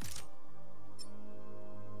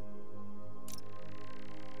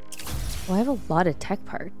 Oh, I have a lot of tech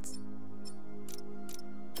parts.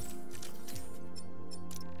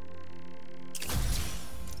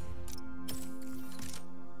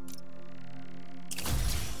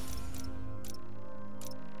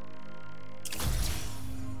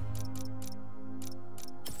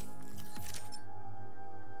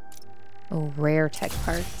 Oh, rare tech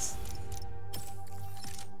parts.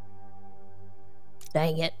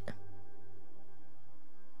 Dang it.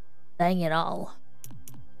 Dang it all.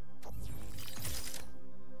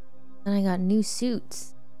 And I got new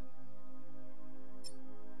suits.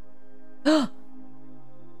 I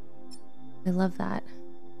love that.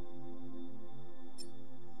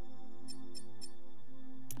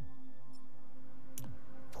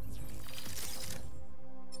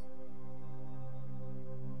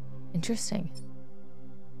 Interesting.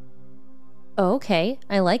 Oh, okay.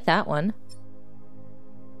 I like that one.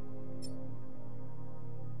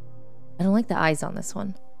 I don't like the eyes on this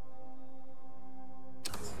one.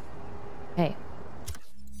 Okay.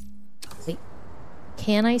 Wait.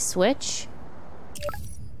 Can I switch?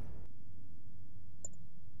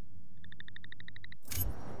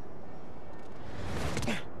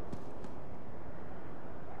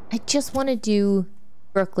 I just want to do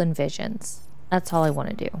Brooklyn Visions. That's all I want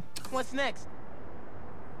to do. What's next?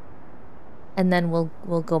 And then we'll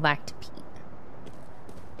go back to Pete.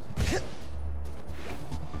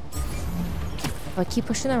 Oh, I keep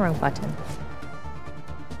pushing the wrong button.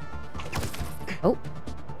 Oh.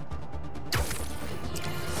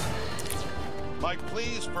 My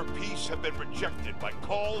pleas for peace have been rejected by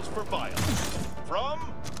calls for violence.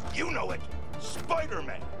 From, you know it,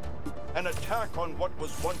 Spider-Man. An attack on what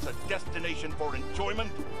was once a destination for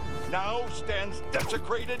enjoyment now stands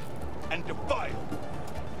desecrated and defiled.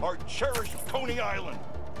 Our cherished Coney Island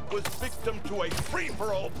was victim to a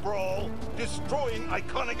free-for-all brawl, destroying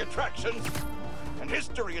iconic attractions and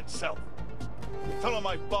history itself. Some of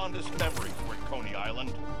my fondest memories were at Coney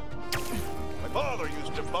Island. My father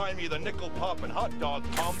used to buy me the nickel pop and hot dog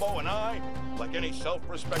combo, and I, like any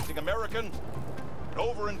self-respecting American, would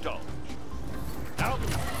overindulge. Now,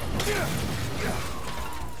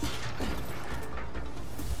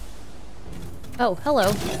 oh, hello.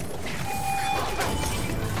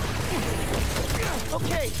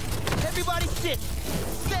 Okay, everybody sit.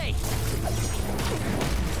 Stay.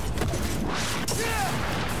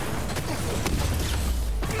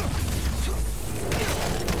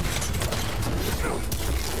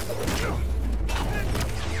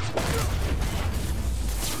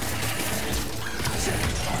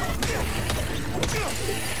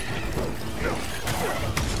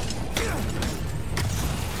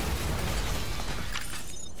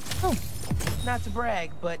 Not to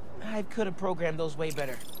brag, but I could have programmed those way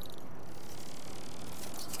better.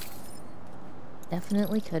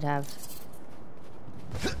 Definitely could have.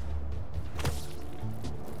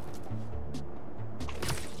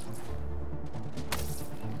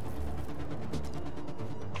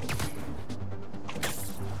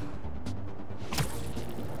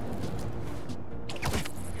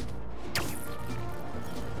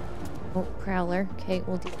 Oh, Prowler. Okay,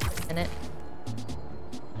 we'll do that in a minute.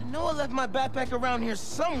 I know I left my backpack around here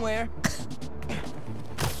somewhere.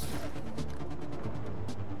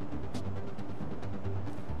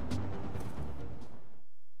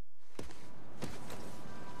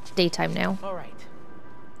 Daytime now. All right.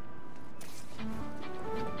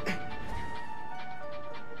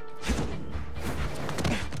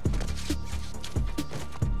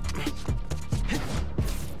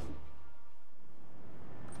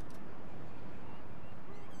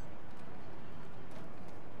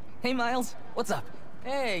 Hey, Miles. What's up?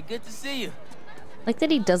 Hey, good to see you. Like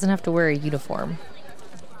that he doesn't have to wear a uniform.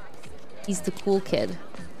 He's the cool kid.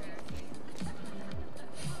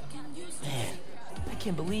 Man, I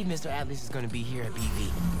can't believe Mr. Atlas is going to be here at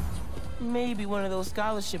BV. Maybe one of those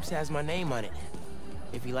scholarships has my name on it,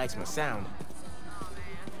 if he likes my sound.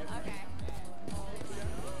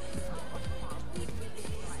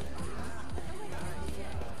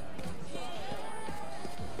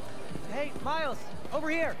 Hey, Miles, over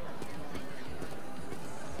here.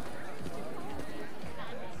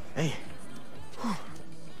 Hey. Whew.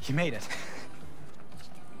 You made it.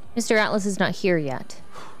 Mr. Atlas is not here yet.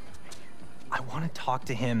 I want to talk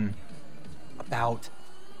to him about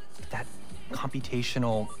that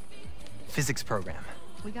computational physics program.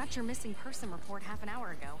 We got your missing person report half an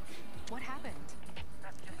hour ago. What happened?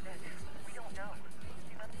 That's just it. We don't know.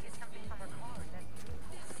 She must get something from her car that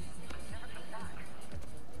never comes back.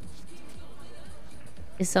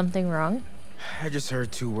 Is something wrong? I just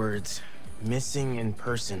heard two words. Missing in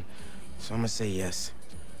person. So I'm gonna say yes.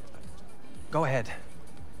 Go ahead.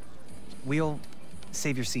 We'll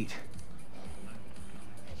save your seat.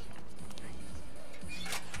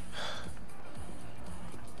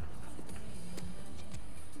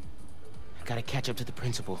 I gotta catch up to the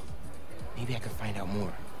principal. Maybe I can find out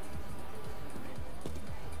more.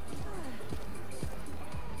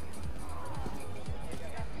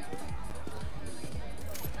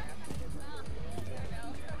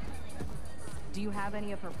 Do you have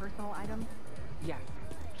any of her personal items? Yes.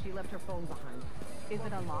 She left her phone behind. Is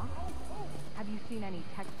it unlocked? Have you seen any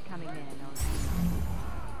text coming in or...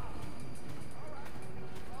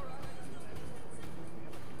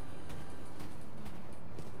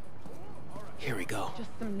 Here we go. Just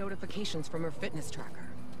some notifications from her fitness tracker.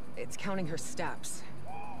 It's counting her steps,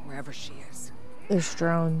 wherever she is. There's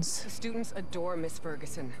drones. The students adore Miss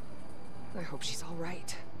Ferguson. I hope she's all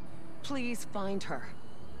right. Please find her.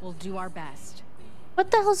 We'll do our best. What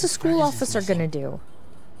the hell's the school officer gonna do?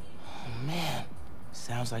 Oh, man.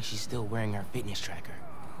 Sounds like she's still wearing her fitness tracker.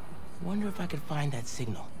 Wonder if I could find that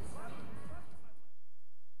signal.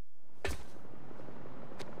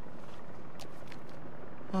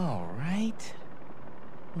 All right.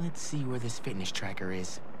 Let's see where this fitness tracker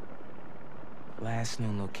is. Last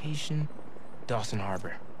known location, Dawson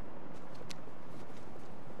Harbor.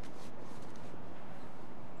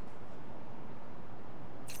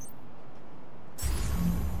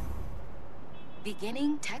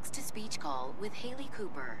 Beginning text-to-speech call with Haley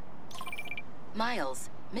Cooper. Miles,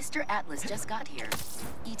 Mr. Atlas just got here.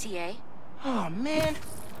 ETA? Oh, man.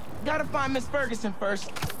 Gotta find Miss Ferguson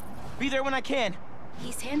first. Be there when I can.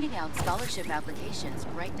 He's handing out scholarship applications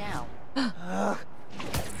right now.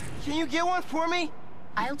 Can you get one for me?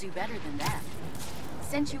 I'll do better than that.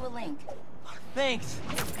 Sent you a link. Thanks.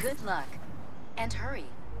 Good luck. And hurry.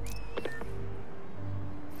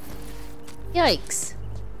 Yikes.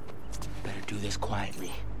 Better do this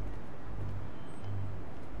quietly.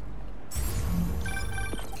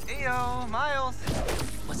 Heyo, Miles.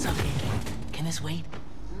 What's up, Hank? Can this wait?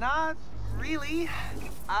 Not really.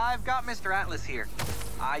 I've got Mr. Atlas here.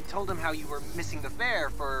 I told him how you were missing the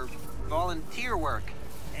fair for volunteer work,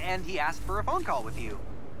 and he asked for a phone call with you.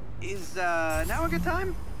 Is, now a good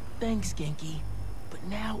time? Thanks, Genki. But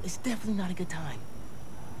now is definitely not a good time.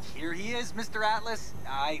 Here he is, Mr. Atlas.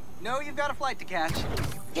 I know you've got a flight to catch.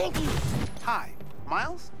 Genki! Hi,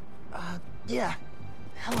 Miles? Yeah.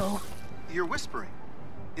 Hello. you're whispering.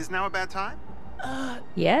 Is now a bad time?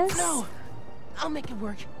 Yes? No. I'll make it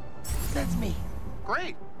work. That's me.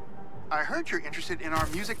 Great. I heard you're interested in our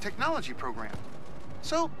music technology program.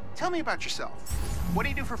 So, tell me about yourself. What do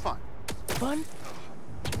you do for fun? Fun?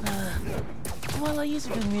 Well, I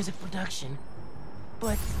used to do music production,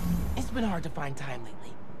 but it's been hard to find time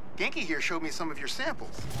lately. Genki here showed me some of your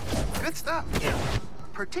samples. Good stuff.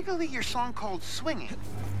 Particularly your song called Swinging.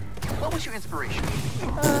 What was your inspiration?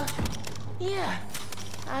 Yeah.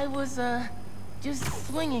 I was, just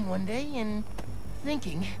swinging one day and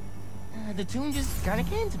thinking. The tune just kind of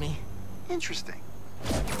came to me. Interesting.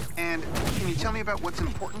 And can you tell me about what's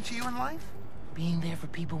important to you in life? Being there for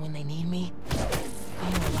people when they need me.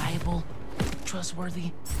 Being reliable,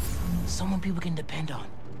 trustworthy, someone people can depend on.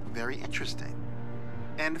 Very interesting.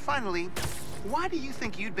 And finally, why do you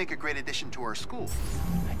think you'd make a great addition to our school?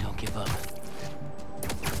 I don't give up.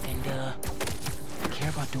 And, I care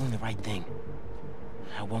about doing the right thing.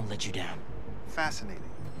 I won't let you down. Fascinating.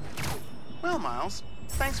 Well, Miles,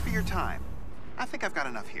 thanks for your time. I think I've got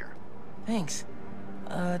enough here. Thanks.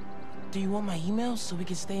 Do you want my email so we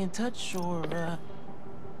can stay in touch, or,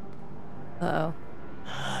 Uh-oh.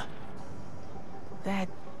 That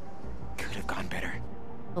could have gone better.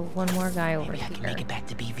 Oh, one more guy over Maybe I here. can make it back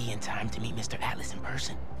to BV in time to meet Mr. Atlas in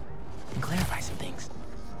person and clarify some things.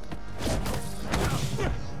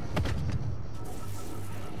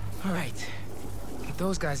 All right. Get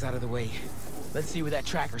those guys out of the way. Let's see where that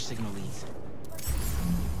tracker signal leads.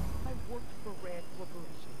 I worked for Rand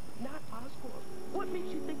Corporation, not Osborn. What makes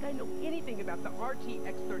you think I know anything about the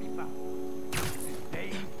RTX-35?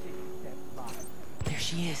 There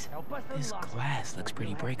she is. This glass looks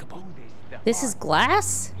pretty breakable. This is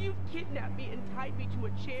glass? You kidnapped me and tied me to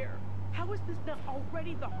a chair. How is this not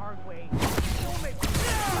already the hard way?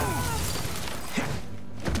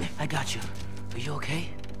 I got you. Are you okay?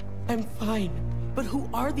 I'm fine. But who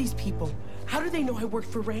are these people? How do they know I worked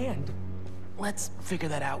for Rand? Let's figure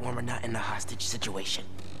that out when we're not in the hostage situation.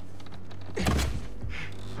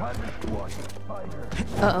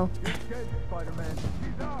 Uh-oh.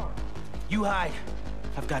 You hide.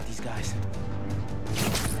 I've got these guys.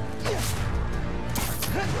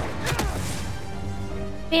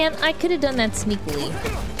 Man, I could have done that sneakily.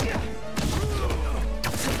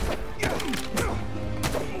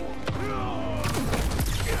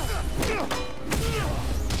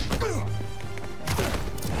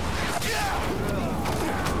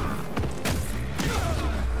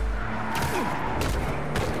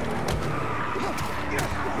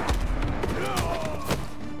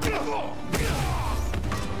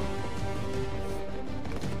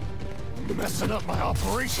 Messing up my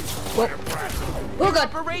operation. Oh god.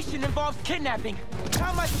 Operation involves kidnapping.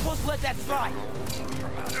 How am I supposed to let that slide?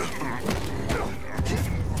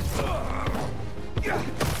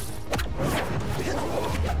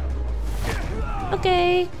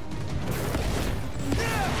 Okay.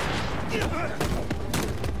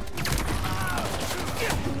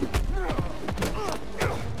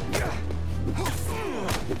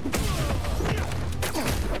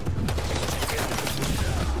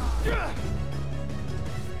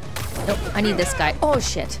 Nope, I need this guy. Oh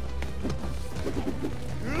shit.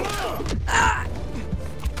 Ah!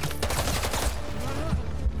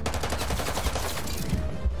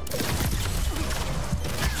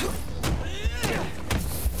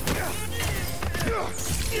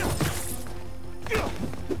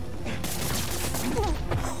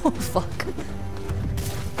 Oh fuck.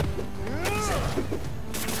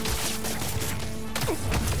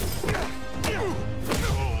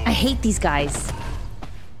 I hate these guys.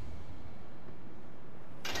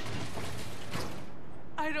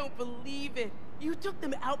 I don't believe it. You took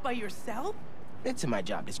them out by yourself? It's in my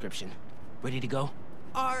job description. Ready to go?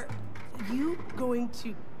 Are you going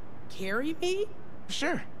to carry me?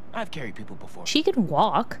 Sure. I've carried people before. She can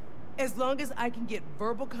walk. As long as I can get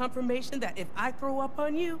verbal confirmation that if I throw up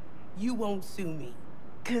on you, you won't sue me.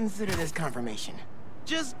 Consider this confirmation.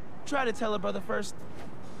 Just try to tell her brother first.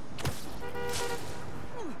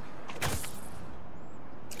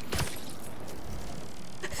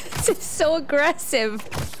 This is so aggressive.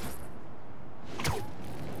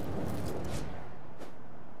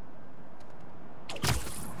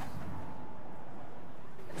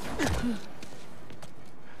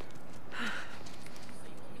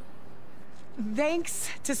 Thanks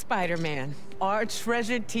to Spider-Man, our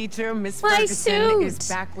treasured teacher, Miss My Ferguson, suit! is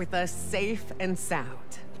back with us safe and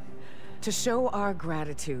sound. To show our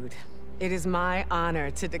gratitude, it is my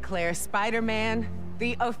honor to declare Spider-Man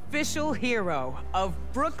the official hero of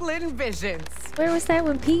Brooklyn Visions. Where was that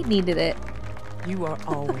when Pete needed it? You are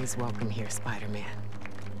always welcome here, Spider-Man.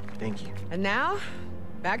 Thank you. And now,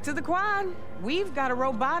 Back to the quad. We've got a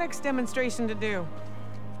robotics demonstration to do.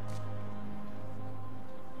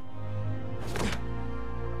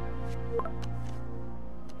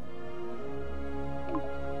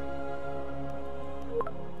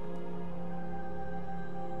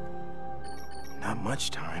 Not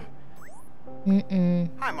much time.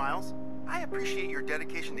 Hi, Miles. I appreciate your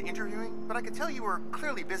dedication to interviewing, but I could tell you were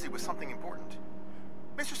clearly busy with something important.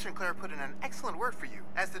 Mr. Sinclair put in an excellent word for you,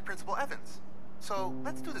 as did Principal Evans. So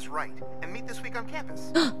let's do this right and meet this week on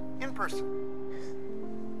campus, in person.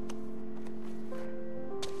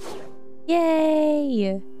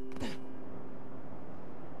 Yay!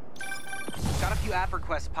 Got a few app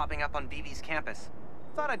requests popping up on BV's campus.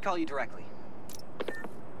 Thought I'd call you directly.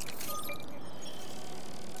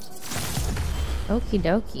 Okie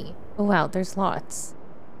dokie. Oh wow, there's lots.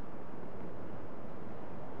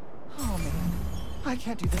 Oh man, I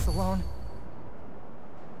can't do this alone.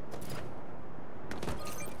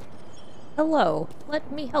 Hello,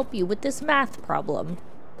 let me help you with this math problem.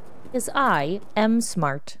 Because I am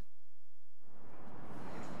smart.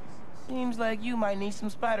 Seems like you might need some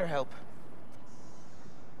spider help.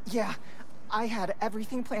 Yeah, I had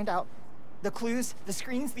everything planned out. The clues, the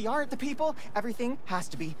screens, the art, the people, everything has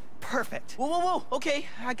to be perfect. Whoa, whoa, whoa, okay,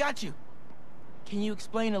 I got you. Can you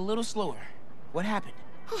explain a little slower? What happened?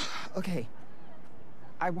 Okay.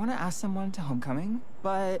 I want to ask someone to homecoming,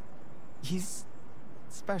 but he's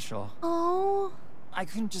special. Oh. I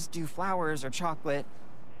couldn't just do flowers or chocolate.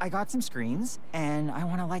 I got some screens, and I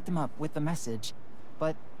want to light them up with the message,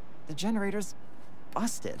 but the generator's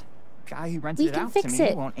busted. Guy who rented it out to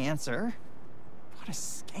me won't answer. What a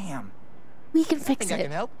scam. We can fix Think it. I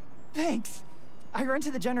can help? Thanks. I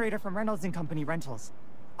rented the generator from Reynolds & Company Rentals.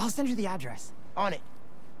 I'll send you the address. On it.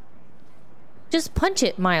 Just punch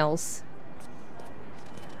it, Miles.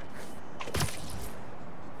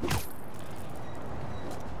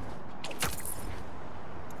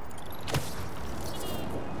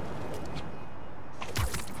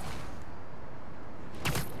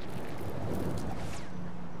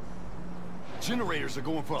 Generators are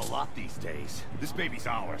going for a lot these days. This baby's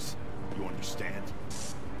ours. You understand?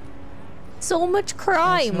 So much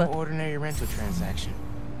crime. That's no ordinary rental transaction.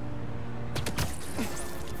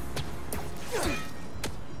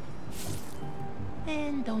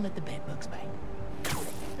 And don't let the bed bugs bite.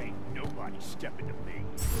 Ain't nobody stepping to me.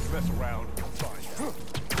 Mess around and find out.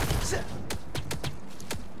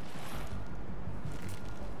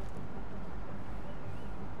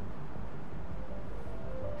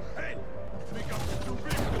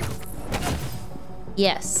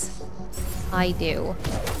 Yes, I do.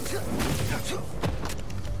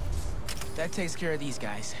 That takes care of these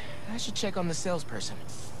guys. I should check on the salesperson.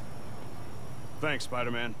 Thanks,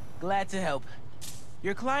 Spider-Man. Glad to help.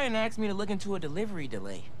 Your client asked me to look into a delivery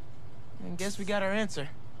delay. And guess we got our answer.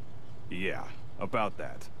 Yeah, about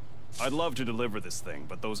that. I'd love to deliver this thing,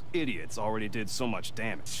 but those idiots already did so much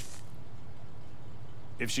damage.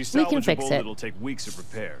 If she's We can fix salvageable, it. it'll take weeks of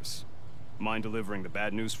repairs. Mind delivering the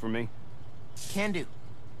bad news for me? Can do.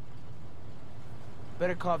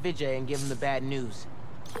 Better call Vijay and give him the bad news.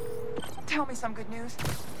 Tell me some good news.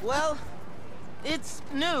 Well, it's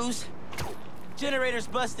news. Generator's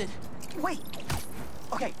busted. Wait.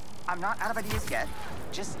 Okay, I'm not out of ideas yet.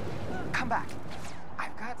 Just come back.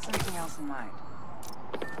 I've got something else in mind.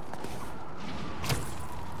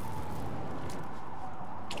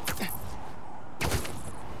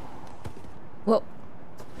 Whoa.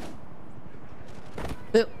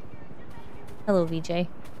 Boop. Hello, VJ.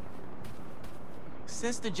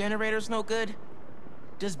 Since the generator's no good,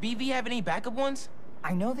 does BV have any backup ones?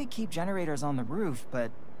 I know they keep generators on the roof,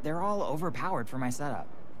 but they're all overpowered for my setup.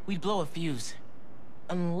 We'd blow a fuse.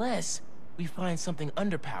 Unless we find something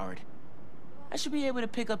underpowered. I should be able to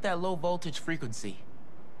pick up that low voltage frequency.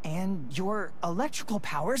 And your electrical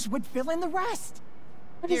powers would fill in the rest.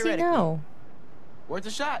 What does he know? Worth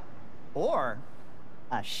a shot. Or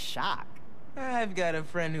a shock. I've got a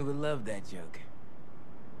friend who would love that joke.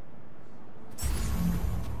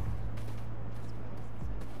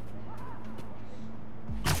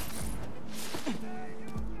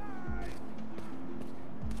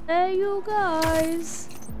 Hey, you guys.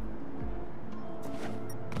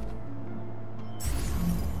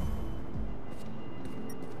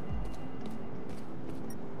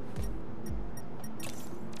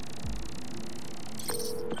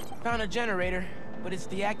 Found a generator, but it's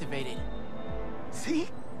deactivated. See?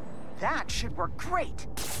 That should work great.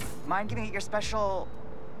 Mind giving it your special...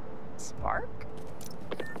 spark?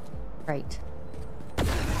 Right.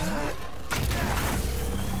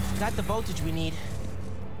 Got the voltage we need.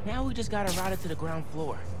 Now we just gotta route it to the ground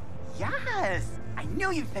floor. Yes! I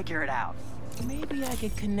knew you'd figure it out. Maybe I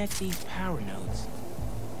could connect these power nodes.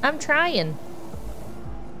 I'm trying.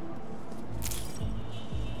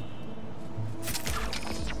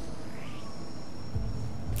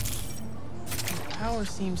 The power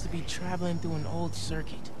seems to be traveling through an old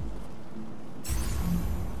circuit.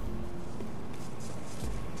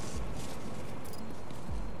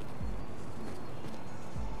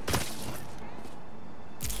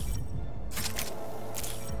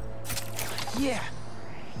 Yeah.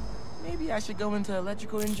 Maybe I should go into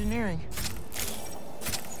electrical engineering.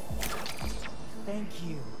 Thank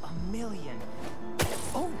you a million.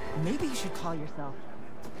 Oh, maybe you should call yourself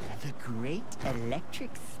the Great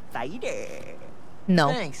Electric Spider. No.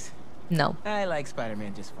 Thanks. No. I like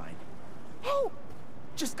Spider-Man just fine. Oh!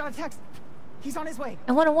 Just got a text. He's on his way.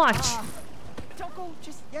 I want to watch. Don't go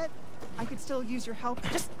just yet. I could still use your help.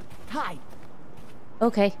 Just hide.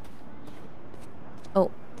 Okay.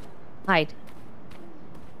 Oh. Hide.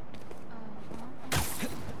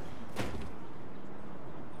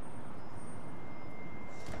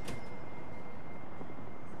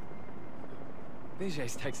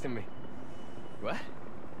 Vijay's texting me. What?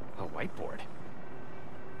 A whiteboard?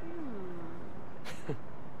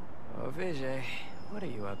 Oh, Vijay, what are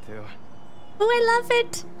you up to? Oh, I love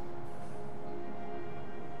it.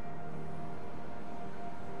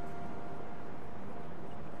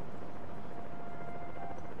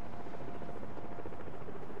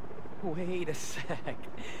 Wait a sec.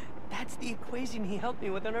 That's the equation he helped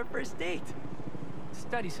me with on our first date.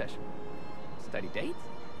 Study session. Study date?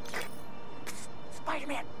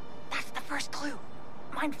 Spider-Man, that's the first clue.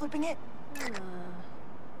 Mind flipping it?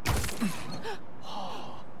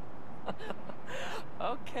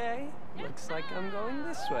 Okay, looks like I'm going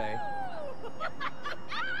this way.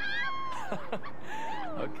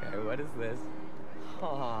 Okay, what is this?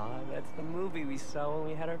 Aw, that's the movie we saw when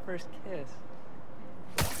we had our first kiss.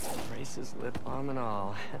 Braces, lip balm, and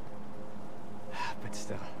all. But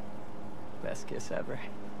still, best kiss ever.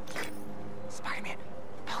 Spider-Man,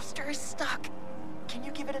 the poster is stuck. Can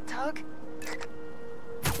you give it a tug?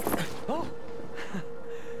 Oh!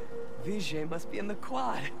 Vijay must be in the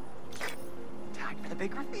quad. Time for the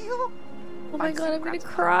big reveal. Oh my god, I'm gonna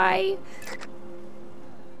cry.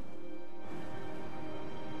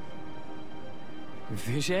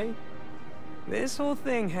 Vijay? This whole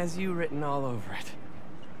thing has you written all over it.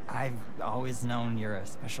 I've always known you're a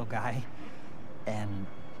special guy. And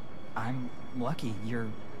I'm lucky you're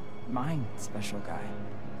my special guy.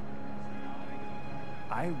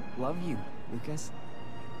 I love you, Lucas.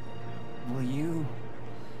 Will you...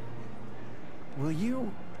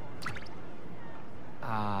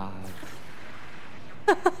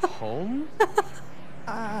 Home?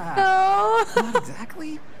 No. Not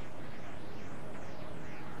exactly.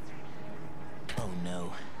 Oh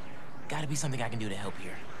no. Gotta be something I can do to help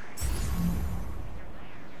here.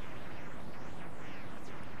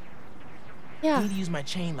 Yeah. Need to use my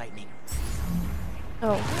chain lightning.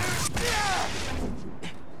 Oh.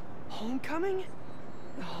 Homecoming?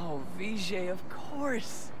 Oh, Vijay, of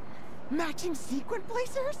course. Matching sequin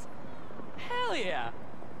blazers? Hell yeah.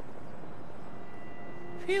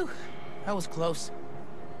 Phew. That was close.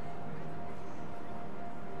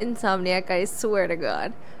 Insomniac, I swear to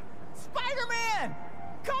God. Spider-Man!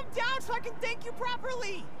 Come down so I can thank you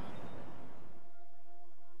properly!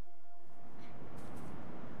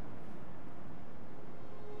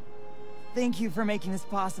 Thank you for making this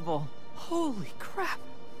possible. Holy crap.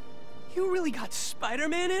 You really got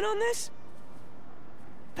Spider-Man in on this?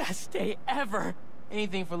 Best day ever.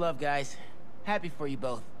 Anything for love, guys. Happy for you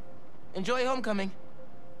both. Enjoy homecoming.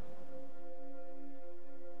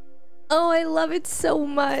 Oh, I love it so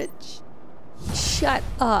much. Shut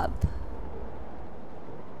up.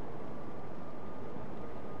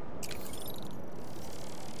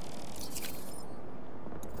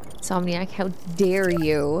 Insomniac, how dare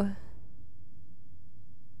you?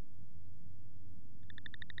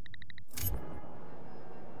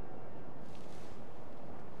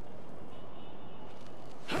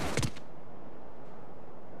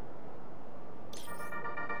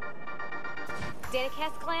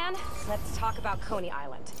 Danicast clan, let's talk about Coney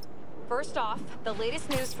Island. First off, the latest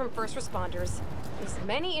news from first responders is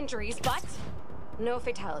many injuries, but no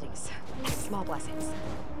fatalities. Small blessings.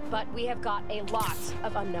 But we have got a lot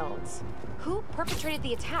of unknowns. Who perpetrated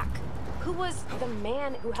the attack? Who was the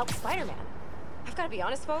man who helped Spider-Man? I've got to be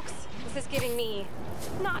honest, folks. This is giving me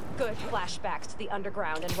not good flashbacks to the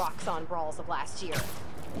underground and Roxxon brawls of last year.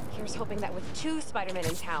 Here's hoping that with 2 Spider-Men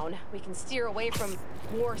in town, we can steer away from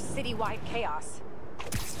more citywide chaos.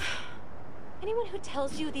 Anyone who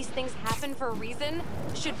tells you these things happen for a reason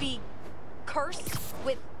should be cursed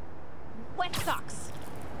with wet socks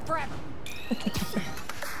forever.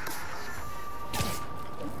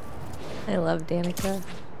 I love Danica.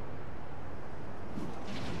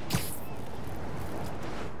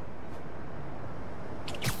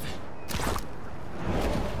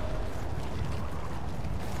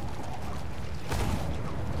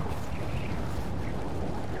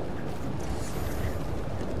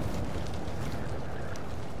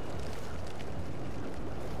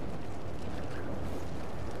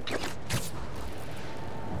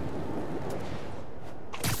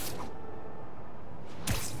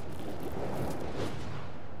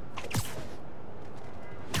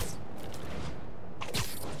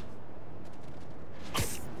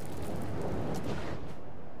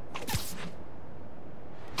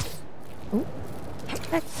 Ooh,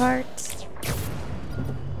 back parts.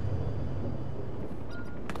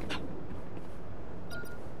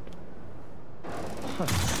 Huh.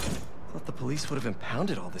 Thought the police would have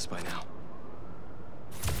impounded all this by now.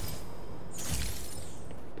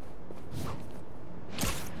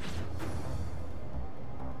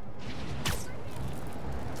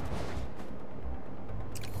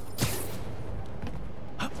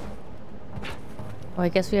 Oh, I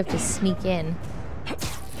guess we have to sneak in.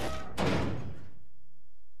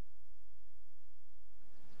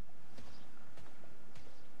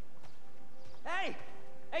 Hey!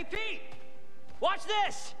 Hey, Pete! Watch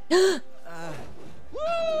this! Woo!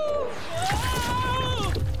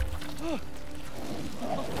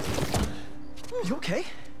 You okay?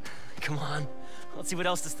 Come on. Let's see what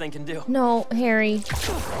else this thing can do. No, Harry.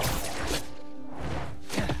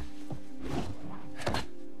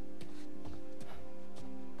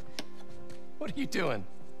 What are you doing?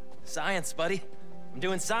 Science, buddy. I'm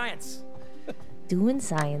doing science. Doing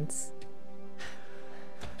science.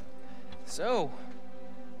 So,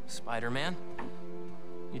 Spider-Man,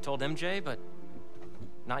 you told MJ, but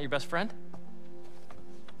not your best friend?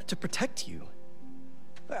 To protect you.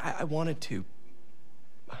 I wanted to.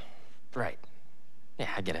 Right. Yeah,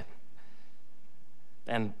 I get it.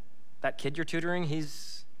 And that kid you're tutoring,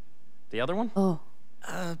 he's the other one? Oh.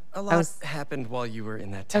 A lot happened while you were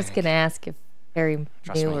in that tank. I was gonna ask if Harry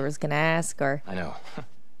Trust knew me. or was gonna ask, or... I know.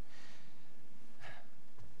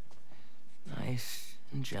 Nice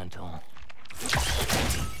and gentle.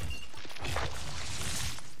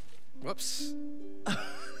 Whoops.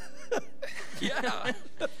 Yeah.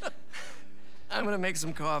 I'm gonna make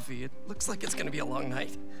some coffee. It looks like it's gonna be a long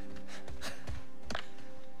night.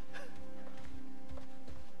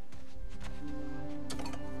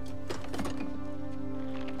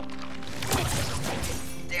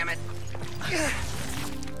 Damn it.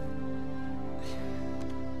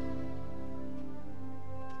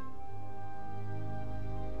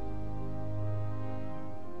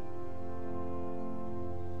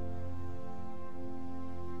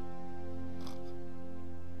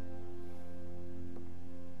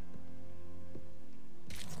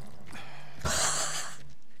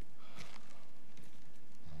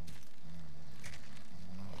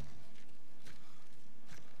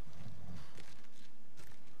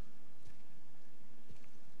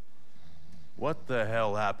 What the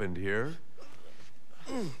hell happened here?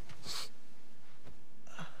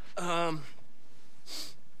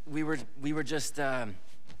 We were just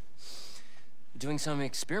doing some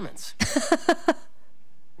experiments.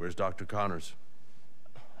 Where's Dr. Connors?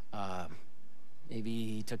 Maybe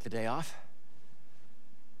he took the day off?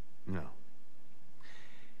 No.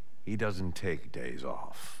 He doesn't take days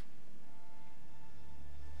off.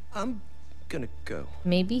 I'm gonna go.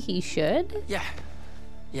 Maybe he should? Yeah.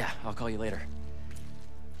 Yeah, I'll call you later.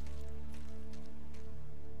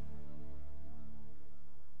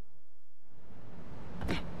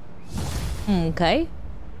 Okay.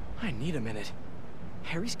 I need a minute.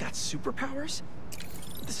 Harry's got superpowers?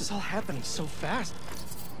 This is all happening so fast.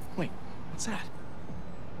 Wait, what's that?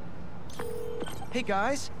 Hey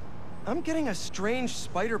guys, I'm getting a strange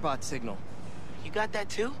spider-bot signal. You got that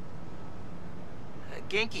too?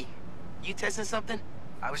 Genki, you testing something?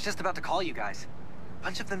 I was just about to call you guys. A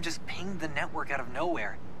bunch of them just pinged the network out of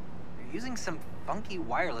nowhere. They're using some funky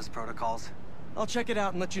wireless protocols. I'll check it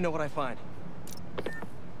out and let you know what I find.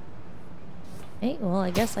 Hey, well, I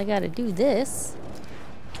guess I gotta do this.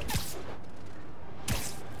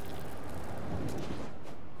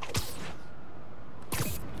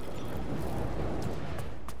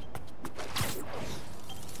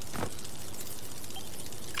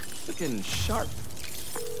 Looking sharp.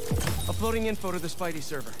 Uploading info to the Spidey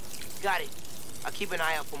server. Got it. I'll keep an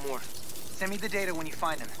eye out for more. Send me the data when you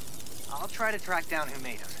find them. I'll try to track down who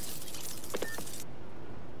made them.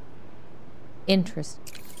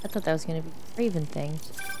 Interesting. I thought that was gonna be a Raven thing.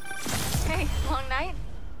 Hey, long night?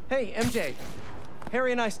 Hey, MJ.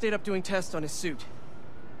 Harry and I stayed up doing tests on his suit.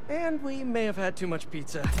 And we may have had too much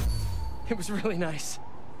pizza. It was really nice.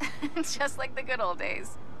 Just like the good old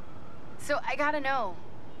days. So I gotta know,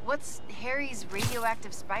 what's Harry's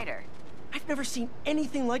radioactive spider? I've never seen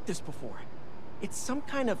anything like this before. It's some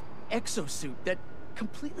kind of exo-suit that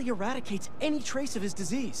completely eradicates any trace of his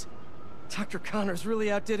disease. Dr. Connors really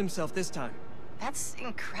outdid himself this time. That's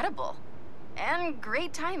incredible. And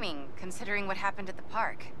great timing, considering what happened at the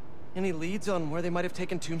park. Any leads on where they might have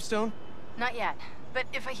taken Tombstone? Not yet, but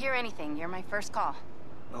if I hear anything, you're my first call.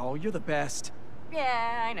 Oh, you're the best.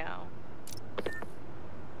 Yeah, I know.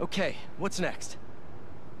 Okay, what's next?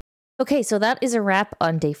 Okay, so that is a wrap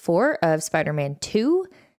on day 4 of Spider-Man 2.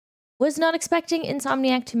 Was not expecting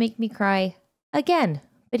Insomniac to make me cry again,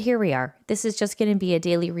 but here we are. This is just going to be a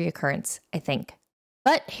daily reoccurrence, I think.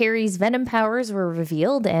 But Harry's Venom powers were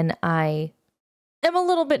revealed, and I am a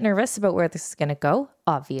little bit nervous about where this is going to go,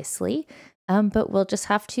 obviously. But we'll just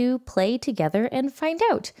have to play together and find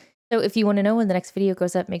out. So if you want to know when the next video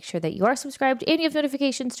goes up, make sure that you are subscribed and you have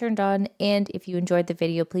notifications turned on. And if you enjoyed the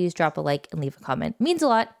video, please drop a like and leave a comment. It means a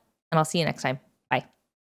lot, and I'll see you next time.